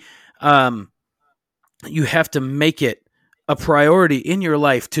be, you have to make it a priority in your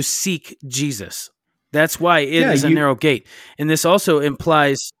life to seek Jesus. That's why it is a narrow gate. And this also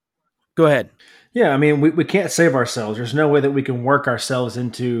implies, go ahead. Yeah, I mean, we can't save ourselves. There's no way that we can work ourselves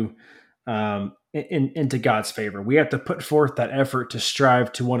into into God's favor. We have to put forth that effort to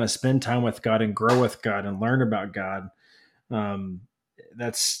strive to want to spend time with God and grow with God and learn about God. Um,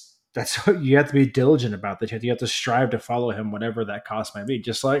 that's what you have to be diligent about. That you have to strive to follow Him, whatever that cost may be.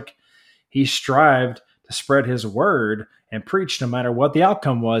 Just like He strived to spread His word and preach, no matter what the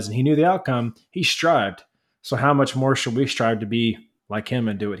outcome was, and He knew the outcome. He strived. So how much more should we strive to be like Him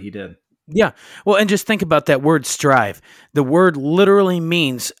and do what He did? Yeah. Well, and just think about that word strive. The word literally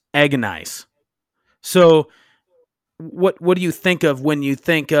means agonize. So what do you think of when you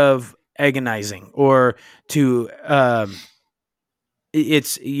think of agonizing, or to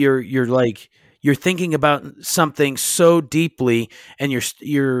it's you're like you're thinking about something so deeply, and you're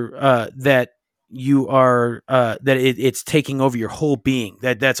that you are that it's taking over your whole being,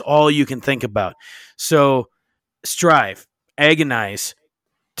 that's all you can think about. So strive, agonize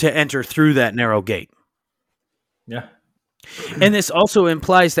to enter through that narrow gate. Yeah. And this also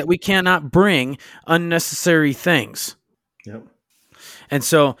implies that we cannot bring unnecessary things. Yep. And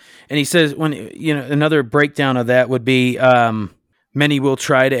so, and he says, when, another breakdown of that would be, many will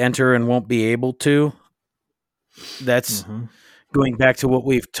try to enter and won't be able to. That's going back to what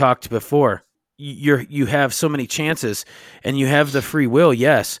we've talked before. You have so many chances, and you have the free will.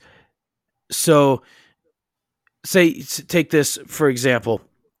 Yes. So take this, for example.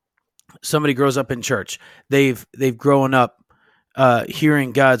 Somebody grows up in church. They've grown up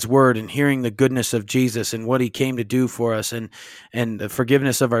hearing God's word and hearing the goodness of Jesus and what He came to do for us, and the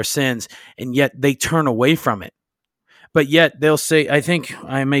forgiveness of our sins, and yet they turn away from it. But yet they'll say, I think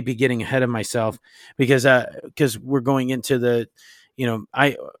I may be getting ahead of myself, because we're going into the,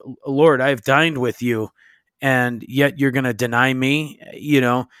 Lord, I've dined with you, and yet you're going to deny me.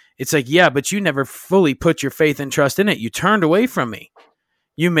 It's like, yeah, but you never fully put your faith and trust in it. You turned away from me.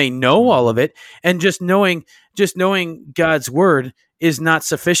 You may know all of it, and just knowing God's word is not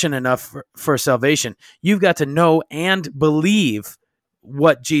sufficient enough for salvation. You've got to know and believe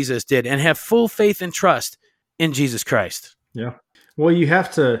what Jesus did, and have full faith and trust in Jesus Christ. Yeah. Well, you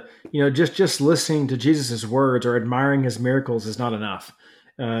have to, just listening to Jesus's words or admiring His miracles is not enough.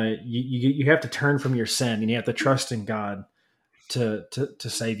 You have to turn from your sin, and you have to trust in God to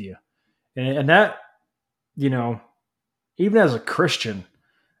save you. And that, even as a Christian,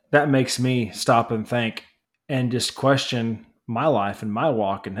 that makes me stop and think and just question my life and my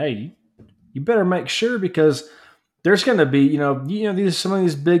walk. And hey, you better make sure, because there's going to be, some of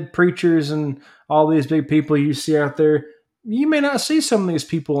these big preachers and all these big people you see out there. You may not see some of these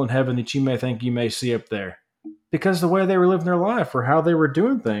people in heaven that you may think you may see up there, because the way they were living their life or how they were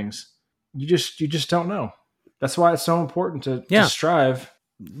doing things, you just don't know. That's why it's so important to strive.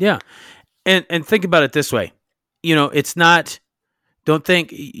 Yeah. And think about it this way. It's not, don't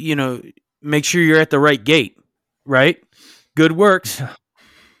think, make sure you're at the right gate, right? Good works.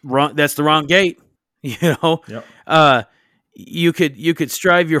 Wrong. That's the wrong gate. Yep. You could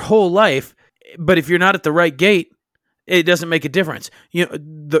strive your whole life, but if you're not at the right gate, it doesn't make a difference. Who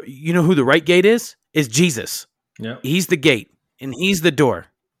the right gate is? Is Jesus. Yeah. He's the gate, and He's the door.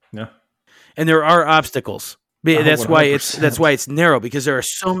 Yeah. And there are obstacles. That's 100%. why it's narrow, because there are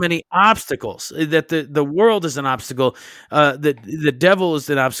so many obstacles. That the world is an obstacle, the devil is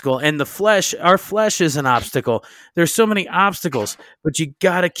an obstacle, and our flesh is an obstacle. There's so many obstacles, but you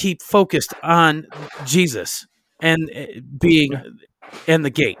got to keep focused on Jesus and being and the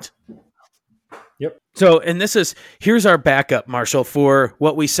gate. Yep. So, and here's our backup, Marshall, for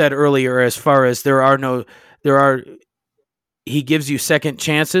what we said earlier, as far as He gives you second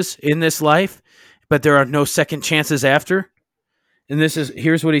chances in this life, but there are no second chances after. And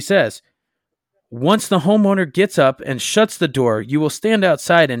here's what he says. Once the homeowner gets up and shuts the door, you will stand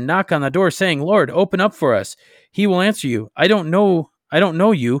outside and knock on the door saying, Lord, open up for us. He will answer you, I don't know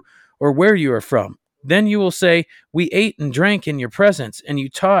you or where you are from. Then you will say, we ate and drank in your presence, and you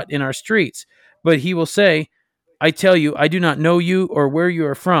taught in our streets. But He will say, I tell you, I do not know you or where you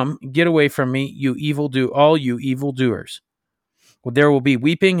are from. Get away from me, all you evildoers. Well, there will be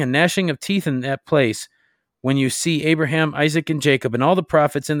weeping and gnashing of teeth in that place when you see Abraham, Isaac, and Jacob and all the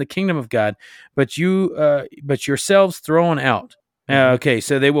prophets in the kingdom of God, but yourselves thrown out. Okay,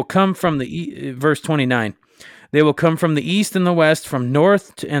 so they will come from verse 29. They will come from the east and the west, from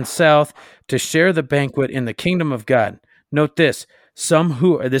north and south, to share the banquet in the kingdom of God. Note this: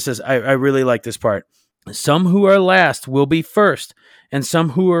 I really like this part. Some who are last will be first, and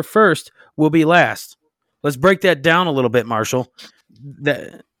some who are first will be last. Let's break that down a little bit, Marshall.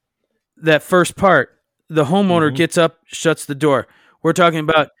 That first part, the homeowner gets up, shuts the door. We're talking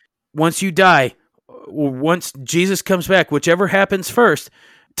about once you die, once Jesus comes back, whichever happens first,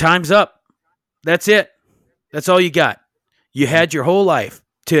 time's up. That's it. That's all you got. You had your whole life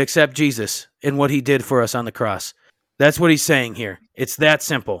to accept Jesus and what he did for us on the cross. That's what he's saying here. It's that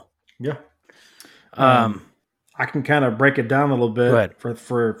simple. Yeah. I can kind of break it down a little bit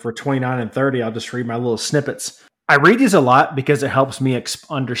for 29 and 30. I'll just read my little snippets. I read these a lot because it helps me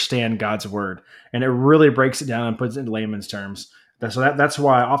understand God's word, and it really breaks it down and puts it in layman's terms. So that's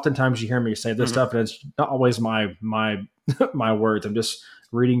why oftentimes you hear me say this stuff, and it's not always my my words. I'm just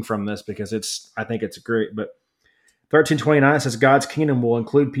reading from this because I think it's great. But 13:29 says God's kingdom will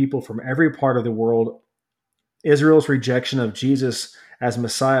include people from every part of the world. Israel's rejection of Jesus as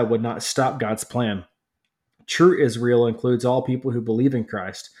Messiah would not stop God's plan. True Israel includes all people who believe in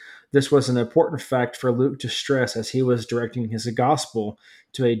Christ. This was an important fact for Luke to stress as he was directing his gospel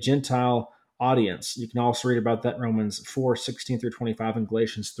to a Gentile audience. You can also read about that in Romans 4:16 through 25 and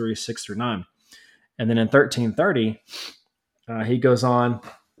Galatians 3:6 through 9. And then in 13:30, he goes on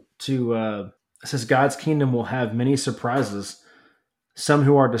to says God's kingdom will have many surprises. Some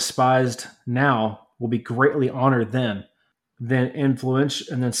who are despised now will be greatly honored then. And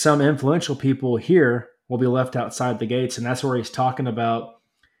then some influential people here will be left outside the gates. And that's where he's talking about,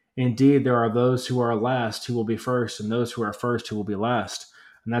 indeed, there are those who are last who will be first, and those who are first who will be last.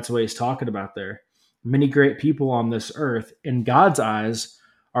 And that's what he's talking about there. Many great people on this earth, in God's eyes,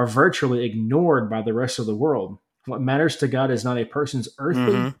 are virtually ignored by the rest of the world. What matters to God is not a person's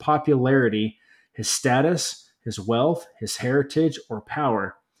earthly popularity, his status, his wealth, his heritage, or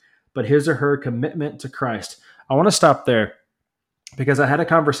power, but his or her commitment to Christ. I want to stop there because I had a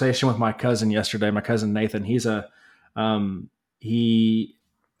conversation with my cousin yesterday. My cousin Nathan. He is a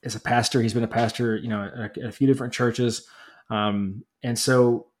pastor. He's been a pastor, at a few different churches, and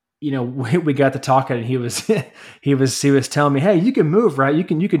so we got to talking, and he was telling me, "Hey, you can move, right? You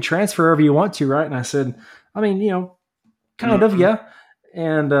can transfer wherever you want to, right?" And I said, "I mean, kind of, yeah."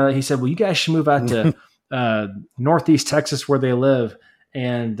 And he said, "Well, you guys should move out to Northeast Texas where they live."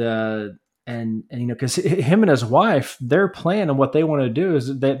 And because him and his wife, their plan and what they want to do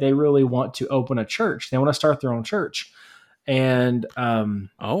is they really want to open a church. They want to start their own church. And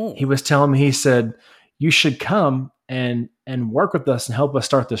he was telling me, he said, "You should come and work with us and help us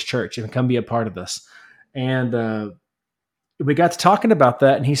start this church and come be a part of this." And we got to talking about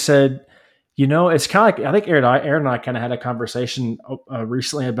that, and he said, it's kind of like, I think Aaron and I kind of had a conversation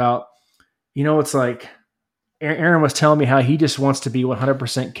recently about, it's like Aaron was telling me how he just wants to be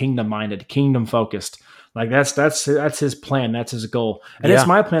 100% kingdom minded, kingdom focused. Like that's his plan. That's his goal. And it's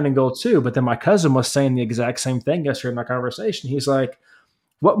my plan and goal too. But then my cousin was saying the exact same thing yesterday in my conversation. He's like,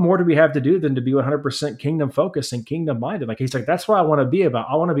 what more do we have to do than to be 100% kingdom focused and kingdom minded? Like, he's like, that's what I want to be about.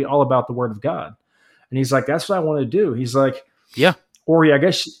 I want to be all about the word of God. And he's like, that's what I want to do. He's like, yeah. Or I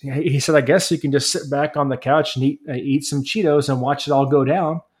guess he said, I guess you can just sit back on the couch and eat some Cheetos and watch it all go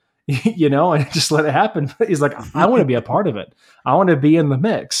down, and just let it happen. He's like, I want to be a part of it. I want to be in the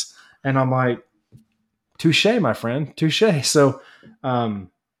mix. And I'm like, touche, my friend, touche. So, man,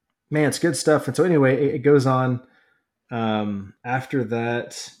 it's good stuff. And so anyway, it goes on. After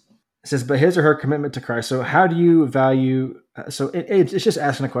that, it says, but his or her commitment to Christ. So how do you value? So it's just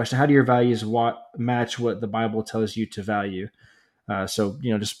asking a question. How do your values match what the Bible tells you to value? So,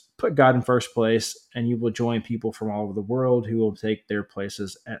 just put God in first place, and you will join people from all over the world who will take their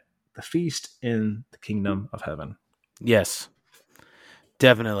places at the feast in the kingdom of heaven. Yes,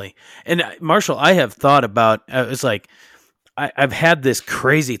 definitely. And Marshall, I have thought about, it's like, I've had this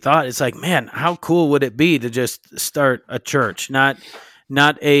crazy thought. It's like, man, how cool would it be to just start a church? Not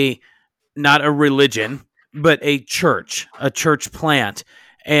a religion, but a church plant.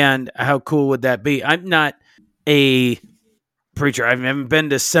 And how cool would that be? I'm not a preacher. I haven't been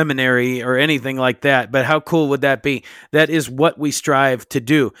to seminary or anything like that, but how cool would that be? That is what we strive to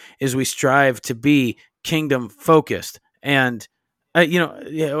do, is we strive to be kingdom focused. And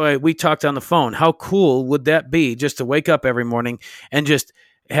we talked on the phone. How cool would that be just to wake up every morning and just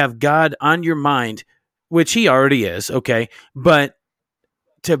have God on your mind, which he already is, okay? But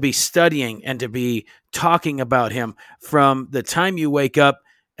to be studying and to be talking about him from the time you wake up,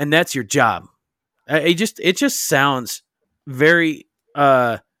 and that's your job. It just sounds very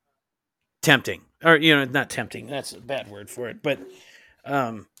tempting. Or, not tempting. That's a bad word for it, but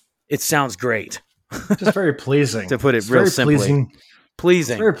it sounds great. Just very pleasing. To put it real simply.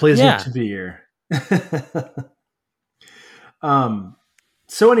 Pleasing. It's very pleasing to be here.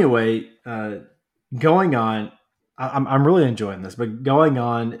 So anyway, going on, I'm really enjoying this, but going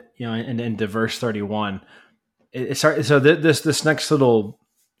on, into verse 31, so this next little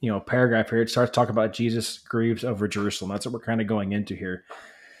paragraph here. It starts talking about Jesus grieves over Jerusalem. That's what we're kind of going into here.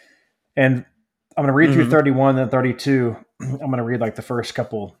 And I'm going to read through 31 and 32. I'm going to read like the first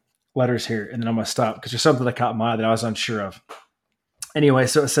couple letters here, and then I'm going to stop because there's something that caught my eye that I was unsure of. Anyway,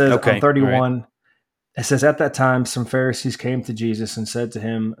 so it says on 31, it says, at that time, some Pharisees came to Jesus and said to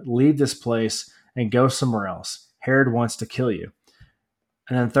him, leave this place and go somewhere else. Herod wants to kill you.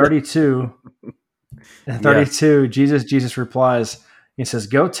 And then 32, Jesus replies, he says,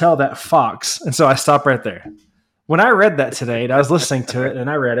 go tell that fox. And so I stopped right there. When I read that today, and I was listening to it and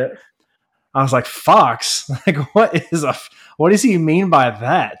I read it, I was like, fox? Like, what does he mean by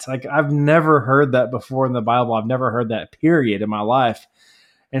that? Like, I've never heard that before in the Bible. I've never heard that period in my life.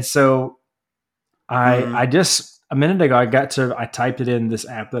 And so I just, a minute ago, I typed it in this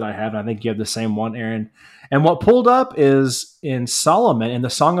app that I have, and I think you have the same one, Aaron. And what pulled up is in Solomon, in the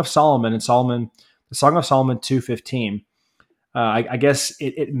Song of Solomon, the Song of Solomon 2:15. I guess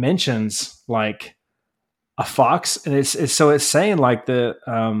it mentions like a fox, and it's saying like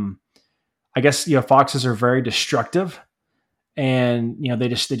I guess foxes are very destructive, and they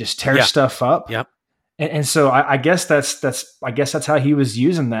just tear stuff up. Yep. And so I guess that's how he was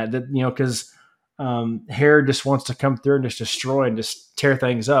using that because Herod just wants to come through and just destroy and just tear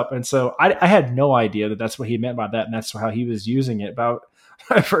things up. And so I had no idea that that's what he meant by that, and that's how he was using it. But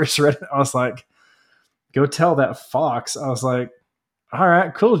when I first read it, I was like, go tell that fox. I was like, all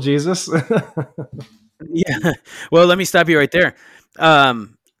right, cool, Jesus. Yeah. Well, let me stop you right there.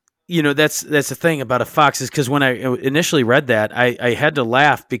 That's the thing about a fox is because when I initially read that, I had to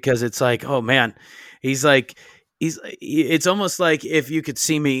laugh because it's like, oh man, it's almost like if you could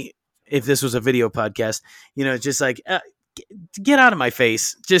see me, if this was a video podcast, just like, get out of my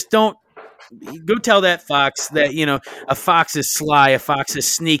face. Just don't go tell that fox that, a fox is sly, a fox is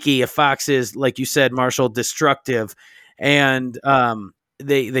sneaky, a fox is, like you said, Marshall, destructive. And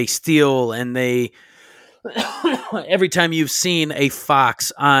they steal, and they every time you've seen a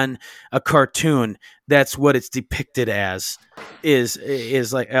fox on a cartoon, that's what it's depicted as,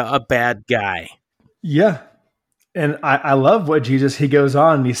 is like a bad guy. Yeah. And I love what he goes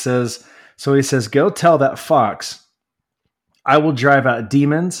on and he says, go tell that fox, I will drive out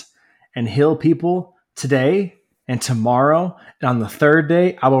demons and heal people today and tomorrow. And on the third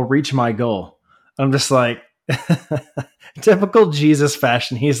day, I will reach my goal. I'm just like, typical Jesus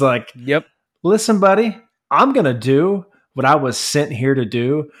fashion. He's like, yep. Listen, buddy, I'm going to do what I was sent here to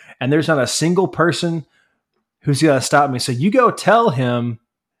do. And there's not a single person who's going to stop me. So you go tell him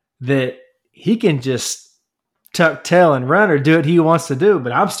that he can just tuck tail and run or do what he wants to do,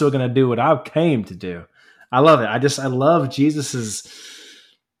 but I'm still going to do what I came to do. I love it. I love Jesus's,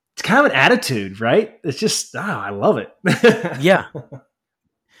 it's kind of an attitude, right? It's just, I love it. Yeah.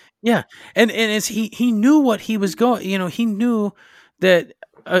 Yeah. And as he knew what he was going, he knew that,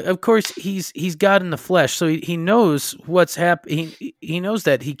 of course he's God in the flesh. So he knows what's happening. He knows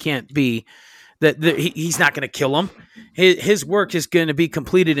that he can't be, that he's not going to kill him. His work is going to be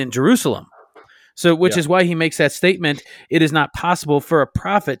completed in Jerusalem. So, which is why he makes that statement, it is not possible for a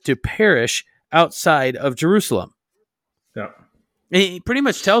prophet to perish outside of Jerusalem. Yeah. And he pretty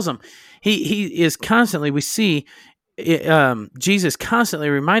much tells him, he is constantly, we see Jesus constantly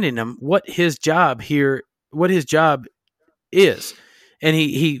reminding him what his job is. And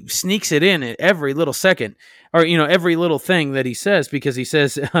he sneaks it in at every little second, or, every little thing that he says, because he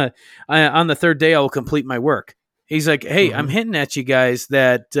says, on the third day, I will complete my work. He's like, hey, I'm hinting at you guys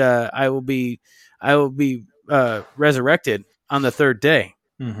that I will be resurrected on the third day.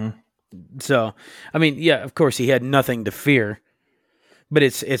 Mm-hmm. So, I mean, yeah, of course he had nothing to fear, but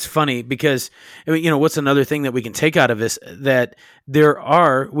it's funny because, what's another thing that we can take out of this, that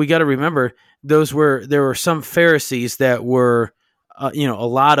we got to remember there were some Pharisees that were, a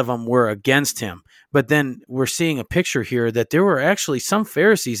lot of them were against him. But then we're seeing a picture here that there were actually some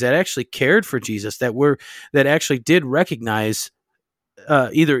Pharisees that actually cared for Jesus, that actually did recognize,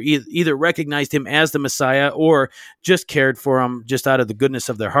 either recognized him as the Messiah or just cared for him just out of the goodness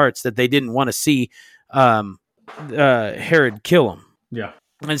of their hearts, that they didn't want to see Herod kill him. Yeah.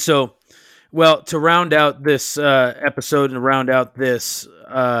 And so, well, to round out this episode and round out this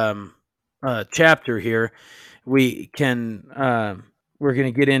chapter here, we're going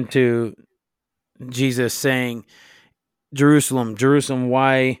to get into Jesus saying, Jerusalem, Jerusalem,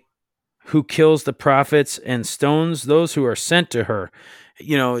 who kills the prophets and stones those who are sent to her.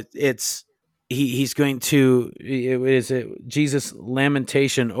 He's going to, Jesus'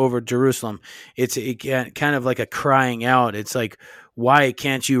 lamentation over Jerusalem. It's kind of like a crying out. It's like, why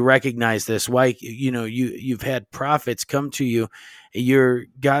can't you recognize this? Why, you've had prophets come to you. You're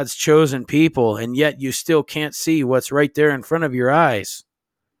God's chosen people, and yet you still can't see what's right there in front of your eyes.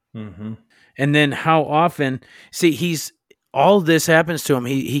 Mm-hmm. And then how often, all this happens to him.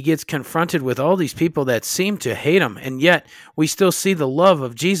 He gets confronted with all these people that seem to hate him. And yet we still see the love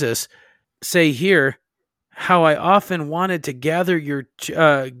of Jesus say here, how I often wanted to gather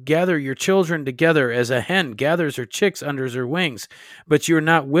your children together as a hen gathers her chicks under her wings, but you're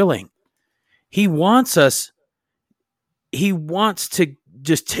not willing. He wants us. He wants to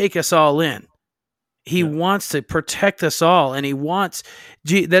just take us all in. He wants to protect us all, and he wants.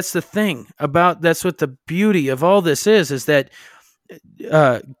 That's the thing about. That's what the beauty of all this is that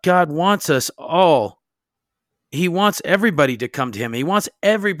God wants us all. He wants everybody to come to him. He wants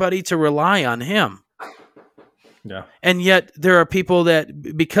everybody to rely on him. Yeah. And yet there are people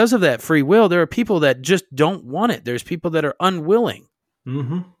that, because of that free will, there are people that just don't want it. There's people that are unwilling.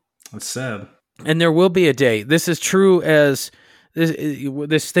 Mm-hmm. That's sad. And there will be a day. This is true as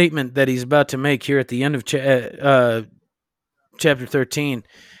this statement that he's about to make here at the end of chapter 13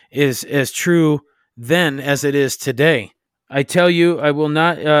 is as true then as it is today. I tell you, I will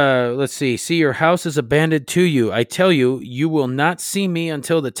not, see your house is abandoned to you. I tell you, you will not see me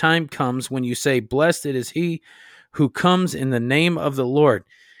until the time comes when you say, blessed is he who comes in the name of the Lord.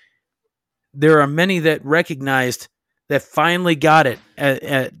 There are many that recognized that finally got it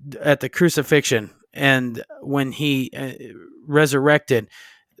at the crucifixion. And when he resurrected,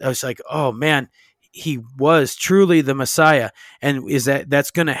 I was like, oh man, he was truly the Messiah. And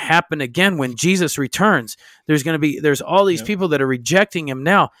that's going to happen again when Jesus returns. There's all these people that are rejecting him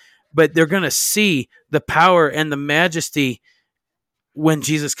now, but they're going to see the power and the majesty when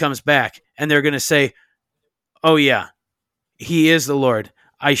Jesus comes back. And they're going to say, oh yeah, he is the Lord.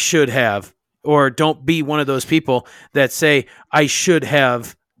 I should have. Or don't be one of those people that say, I should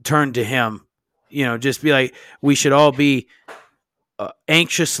have turned to him. Just be like, we should all be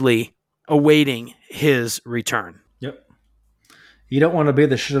anxiously awaiting his return. Yep. You don't want to be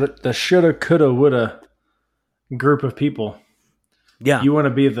the shoulda, coulda, woulda group of people. Yeah. You want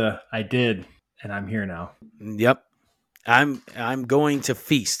to be the I did, and I'm here now. Yep. I'm going to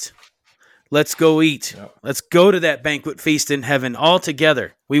feast. Let's go eat. Yep. Let's go to that banquet feast in heaven all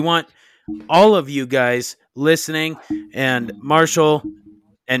together. We want all of you guys listening, and Marshall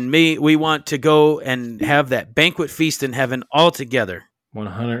and me, we want to go and have that banquet feast in heaven all together.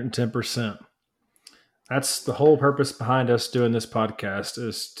 110%. That's the whole purpose behind us doing this podcast,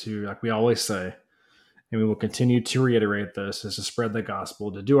 is to, like we always say, and we will continue to reiterate this, is to spread the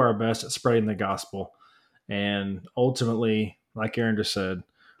gospel, to do our best at spreading the gospel. And ultimately, like Aaron just said,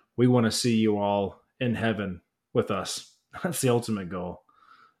 we want to see you all in heaven with us. That's the ultimate goal.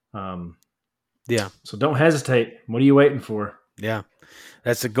 Yeah. So don't hesitate. What are you waiting for? Yeah.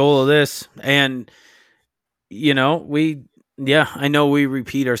 That's the goal of this. And, I know we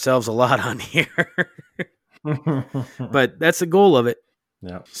repeat ourselves a lot on here, but that's the goal of it.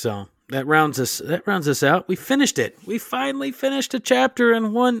 Yeah. So that rounds us out. We finished it. We finally finished a chapter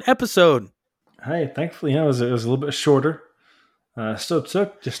in one episode. Hey, thankfully, it was a little bit shorter. Still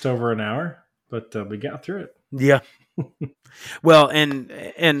took just over an hour, but we got through it. Yeah. Well,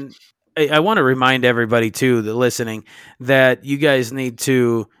 and I want to remind everybody too, that listening, that you guys need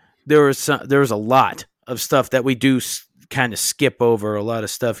to. There was a lot of stuff that we do kind of skip over. A lot of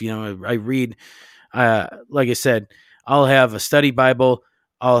stuff, I read. Like I said, I'll have a study Bible.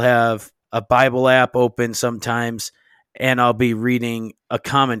 I'll have a Bible app open sometimes, and I'll be reading a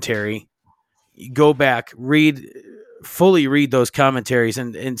commentary. Go back, fully read those commentaries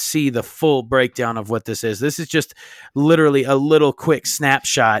and see the full breakdown of what this is. This is just literally a little quick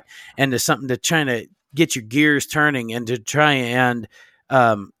snapshot into something to try to get your gears turning and to try and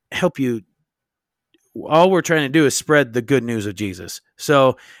help you. All we're trying to do is spread the good news of Jesus.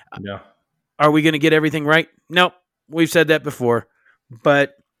 So Are we going to get everything right? Nope. We've said that before,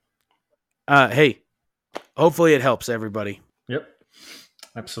 but hey, hopefully it helps everybody. Yep.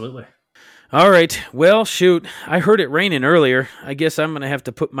 Absolutely. All right. Well, shoot. I heard it raining earlier. I guess I'm going to have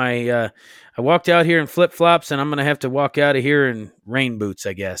to put my... I walked out here in flip-flops, and I'm going to have to walk out of here in rain boots,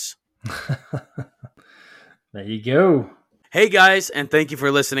 I guess. There you go. Hey guys, and thank you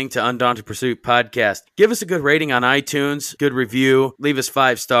for listening to Undaunted Pursuit Podcast. Give us a good rating on iTunes, good review, leave us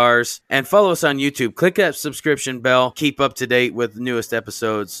 5 stars, and follow us on YouTube. Click that subscription bell. Keep up to date with the newest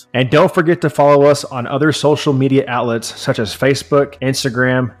episodes. And don't forget to follow us on other social media outlets such as Facebook,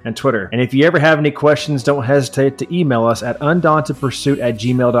 Instagram, and Twitter. And if you ever have any questions, don't hesitate to email us at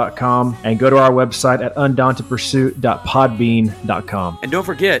undauntedpursuit@gmail.com and go to our website at undauntedpursuit.podbean.com. And don't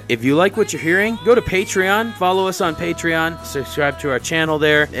forget, if you like what you're hearing, go to Patreon, follow us on Patreon, subscribe to our channel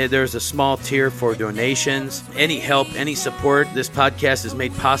there. There's a small tier for donations. Any help, any support, this podcast is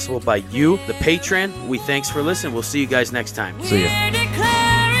made possible by you, the patron. We thanks for listening. We'll see you guys next time. See ya.